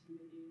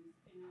opportunities,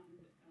 and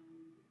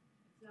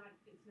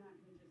it's not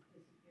going to just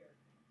disappear.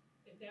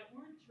 If that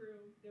weren't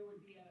true, there would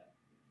be a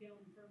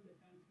failing firm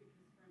defense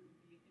because Sprint would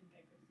be in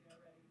bankruptcy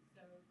already.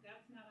 So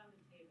that's not on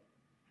the table.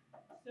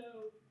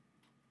 So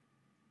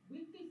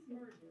with this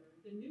merger,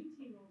 the new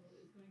T-Mobile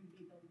is going to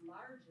be the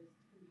largest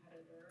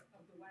competitor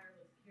of the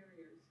wireless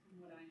carriers, from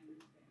what I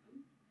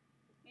understand.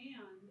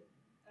 And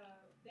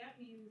that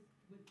means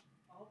with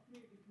all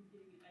three of you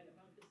competing at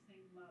about the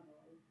same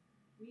level,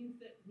 means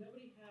that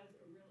nobody has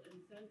a real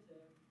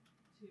incentive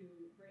to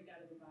break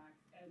out of the box,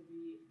 as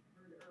we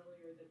heard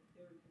earlier that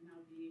there can now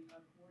be a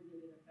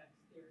coordinated effects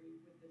theory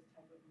with this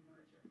type of a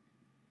merger.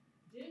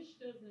 Dish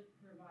doesn't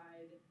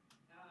provide,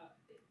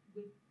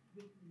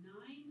 with 9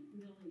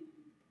 million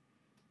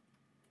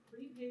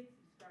prepaid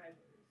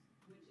subscribers,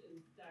 which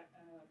is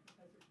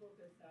Professor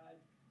Kolka said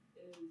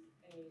is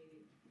a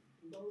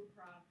low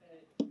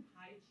profit,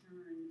 high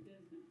churn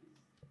business.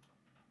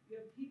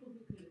 You have people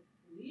who could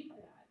leave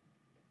that,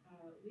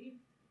 leave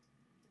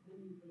the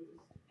new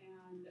Boost,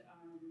 and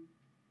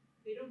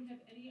they don't have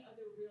any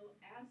other real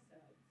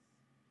assets.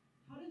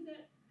 How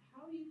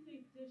do you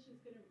think Dish is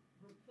going to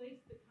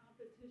replace the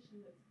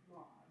competition that's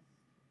lost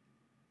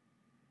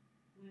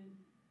when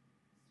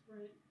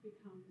Sprint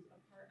becomes a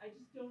part? I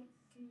just don't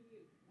see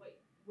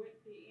what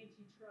the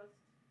antitrust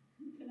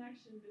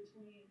connection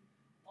between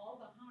all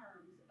the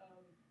harms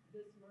of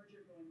this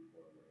merger going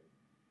forward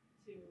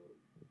to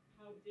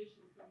how Dish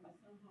is going to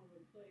somehow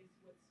replace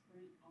what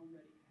Sprint already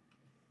has.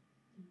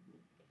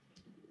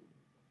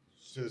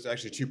 So there's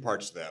actually two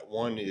parts to that.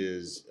 One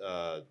is,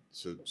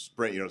 so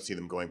Sprint, you don't see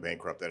them going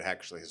bankrupt. That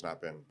actually has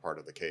not been part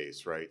of the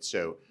case, right?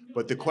 So, No,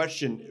 but the that's-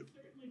 question, It's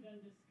certainly been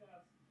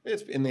discussed.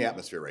 it's in the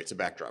atmosphere, right? It's a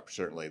backdrop,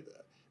 certainly.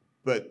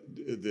 But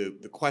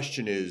the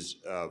question is,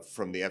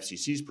 from the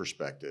FCC's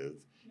perspective,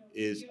 No,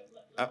 is,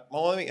 let-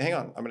 well, let me, hang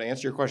on. I'm going to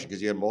answer your question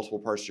because you had multiple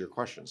parts to your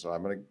question. So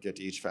I'm going to get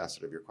to each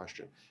facet of your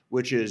question,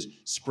 which is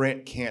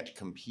Sprint can't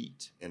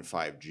compete in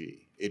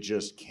 5G. It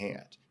just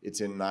can't.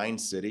 It's in 9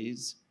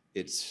 cities.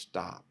 It's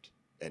stopped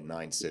at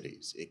 9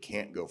 cities. It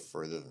can't go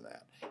further than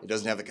that. It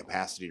doesn't have the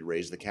capacity to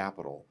raise the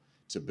capital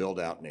to build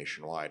out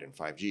nationwide in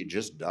 5G. It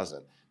just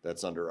doesn't.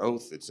 That's under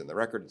oath. It's in the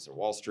record. It's in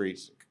Wall Street.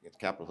 It's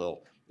Capitol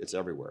Hill. It's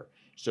everywhere.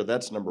 So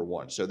that's number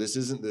one. So this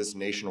isn't this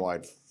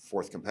nationwide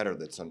fourth competitor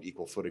that's on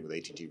equal footing with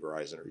AT&T,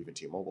 Verizon, or even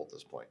T-Mobile at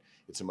this point.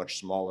 It's a much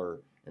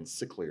smaller and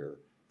sicklier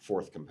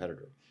fourth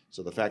competitor.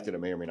 So the fact that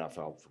it may or may not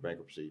file for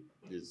bankruptcy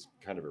is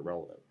kind of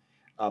irrelevant.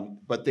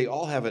 But they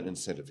all have an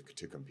incentive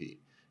to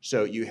compete.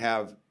 So you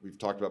have, we've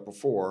talked about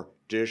before,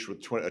 Dish with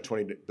a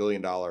 $20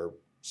 billion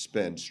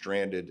spend,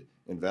 stranded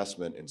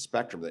investment in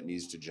spectrum that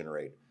needs to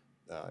generate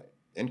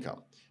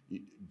income.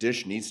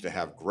 Dish needs to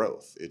have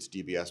growth. Its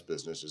DBS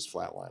business is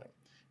flatlining,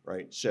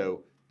 right?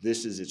 So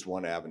this is its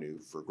one avenue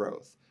for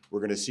growth.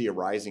 We're going to see a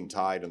rising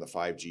tide in the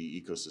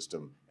 5G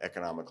ecosystem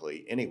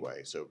economically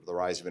anyway. So the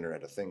rise of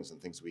Internet of Things and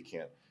things we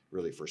can't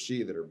really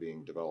foresee that are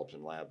being developed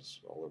in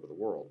labs all over the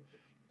world.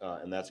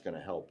 And that's going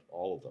to help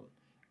all of them.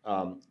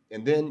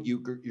 And then you're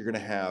going to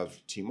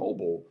have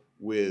T-Mobile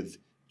with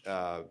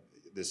the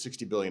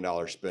 $60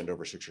 billion spend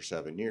over 6 or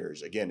 7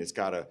 years. Again, it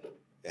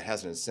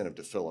has an incentive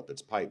to fill up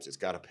its pipes. It's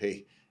got to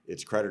pay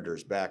its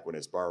creditors back when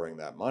it's borrowing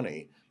that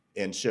money.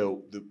 And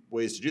so the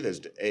ways to do that is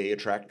to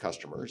attract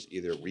customers,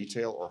 either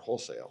retail or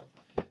wholesale,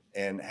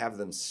 and have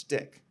them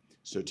stick.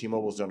 So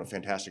T-Mobile's done a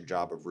fantastic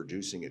job of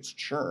reducing its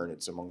churn.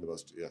 It's among the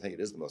most, I think it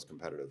is the most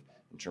competitive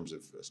in terms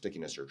of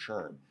stickiness or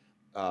churn.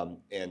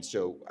 And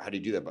so how do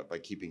you do that? By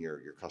keeping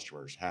your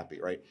customers happy,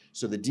 right?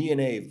 So the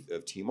DNA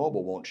of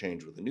T-Mobile won't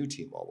change with the new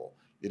T-Mobile.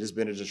 It has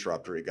been a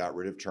disruptor. It got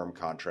rid of term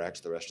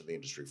contracts. The rest of the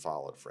industry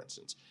followed, for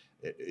instance.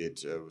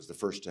 It was the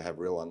first to have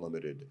real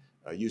unlimited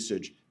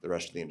usage. The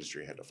rest of the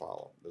industry had to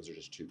follow. Those are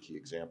just two key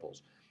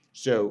examples.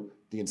 So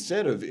the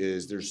incentive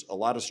is there's a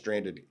lot of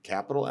stranded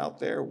capital out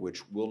there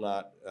which will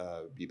not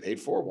be paid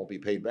for, won't be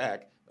paid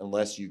back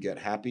unless you get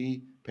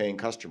happy paying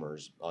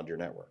customers on your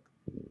network.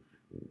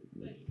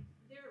 But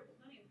there are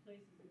plenty of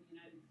places in the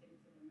United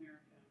States of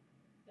America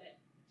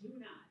that do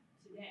not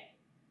today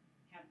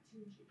have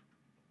 2G.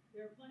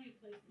 There are plenty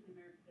of places in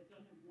America that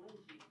don't have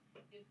 1G.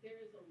 If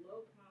there is a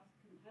low-cost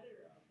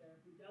competitor out there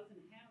who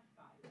doesn't have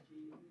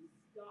 5G, who's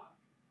stuck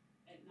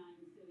at 9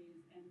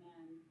 cities and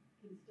then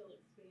can still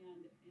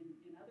expand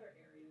in other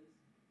areas,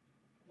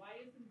 why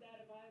isn't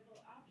that a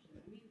viable option?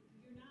 I mean,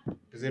 you're not.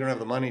 Because they don't have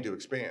the money to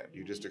expand.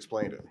 You just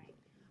explained it.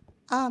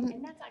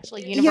 And that's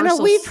actually You universal.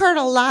 know, we've heard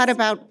a lot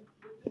about,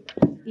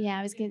 Yeah,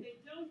 I was If going. they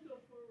don't go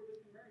forward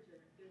with the merger,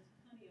 there's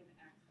plenty of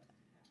access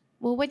to capital.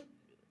 Well,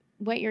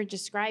 what you're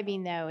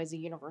describing though is a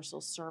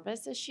universal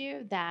service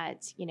issue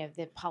that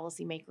the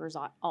policymakers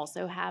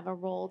also have a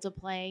role to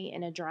play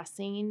in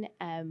addressing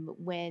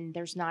when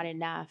there's not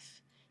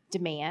enough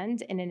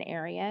demand in an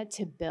area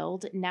to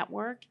build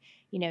network.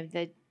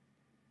 The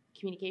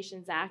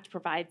Communications Act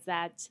provides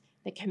that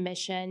the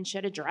commission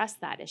should address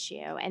that issue,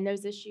 and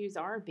those issues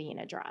are being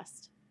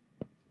addressed.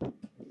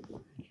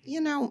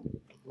 you know,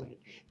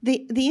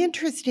 the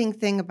interesting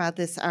thing about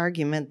this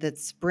argument that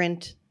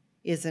Sprint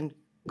isn't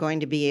going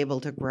to be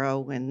able to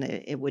grow and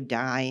it would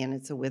die and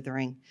it's a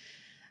withering.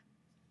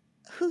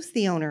 Who's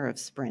the owner of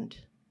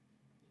Sprint?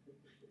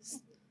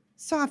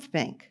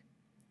 SoftBank.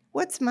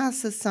 What's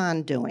Masa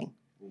Son doing?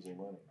 Losing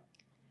money.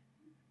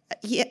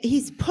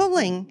 He's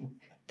pulling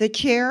the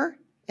chair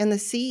and the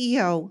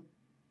CEO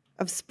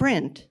of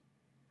Sprint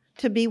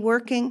to be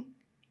working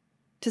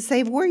to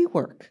save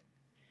WeWork.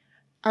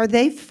 Are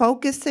they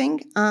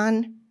focusing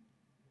on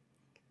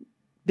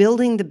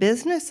building the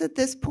business at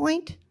this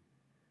point?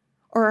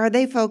 Or are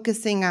they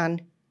focusing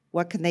on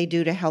what can they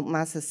do to help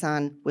Masa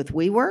Son with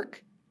WeWork?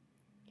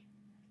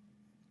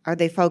 Are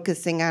they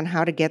focusing on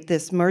how to get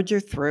this merger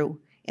through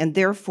and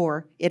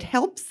therefore it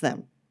helps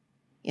them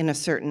in a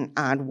certain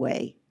odd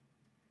way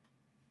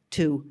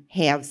to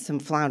have some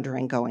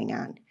floundering going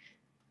on?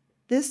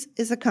 This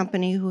is a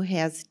company who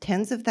has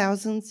tens of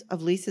thousands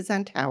of leases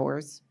on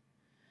towers,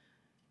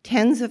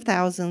 tens of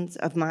thousands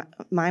of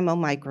MIMO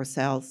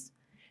microcells.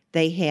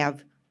 They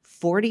have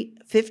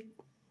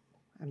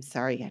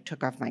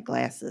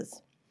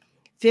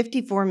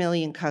 54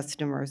 million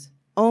customers,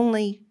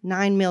 only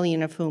 9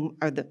 million of whom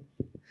are the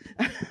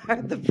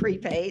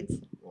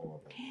prepaids.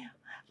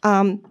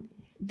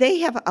 They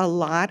have a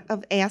lot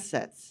of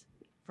assets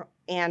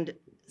and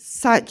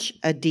such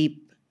a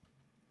deep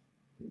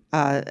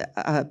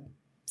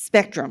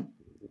spectrum,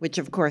 which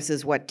of course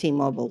is what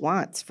T-Mobile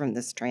wants from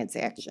this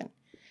transaction.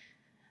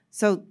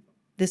 So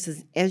this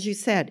is, as you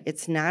said,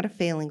 it's not a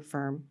failing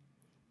firm.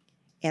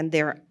 And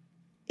there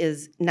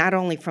is, not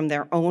only from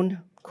their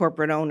own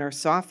corporate owner,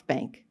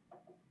 SoftBank,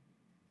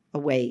 a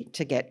way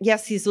to get,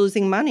 yes, he's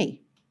losing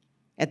money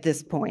at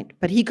this point,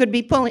 but he could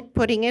be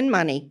putting in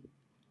money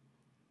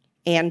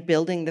and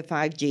building the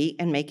 5G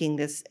and making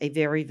this a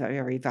very,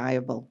 very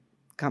viable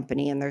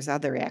company, and there's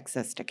other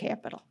access to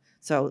capital.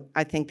 So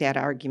I think that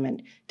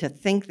argument, to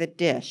think that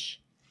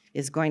Dish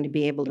is going to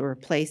be able to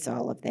replace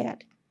all of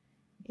that,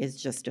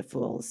 is just a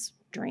fool's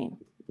dream.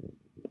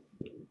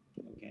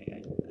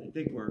 Okay, I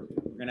think we're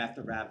gonna have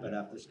to wrap it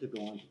up. This could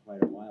go on for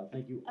quite a while.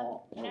 Thank you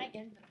all. Can I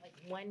end with like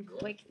one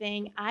quick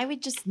thing? I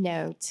would just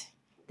note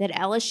that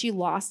LSU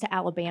lost to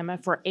Alabama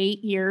for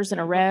 8 years in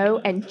a row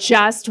and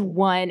just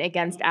won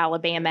against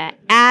Alabama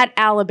at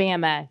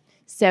Alabama.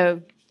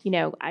 So, you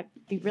know, I'd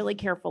be really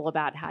careful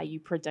about how you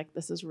predict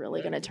this is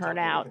really going to turn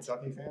out.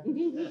 Kentucky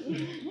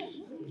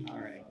fan? All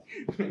right.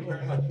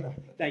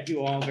 Thank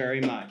you all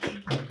very much.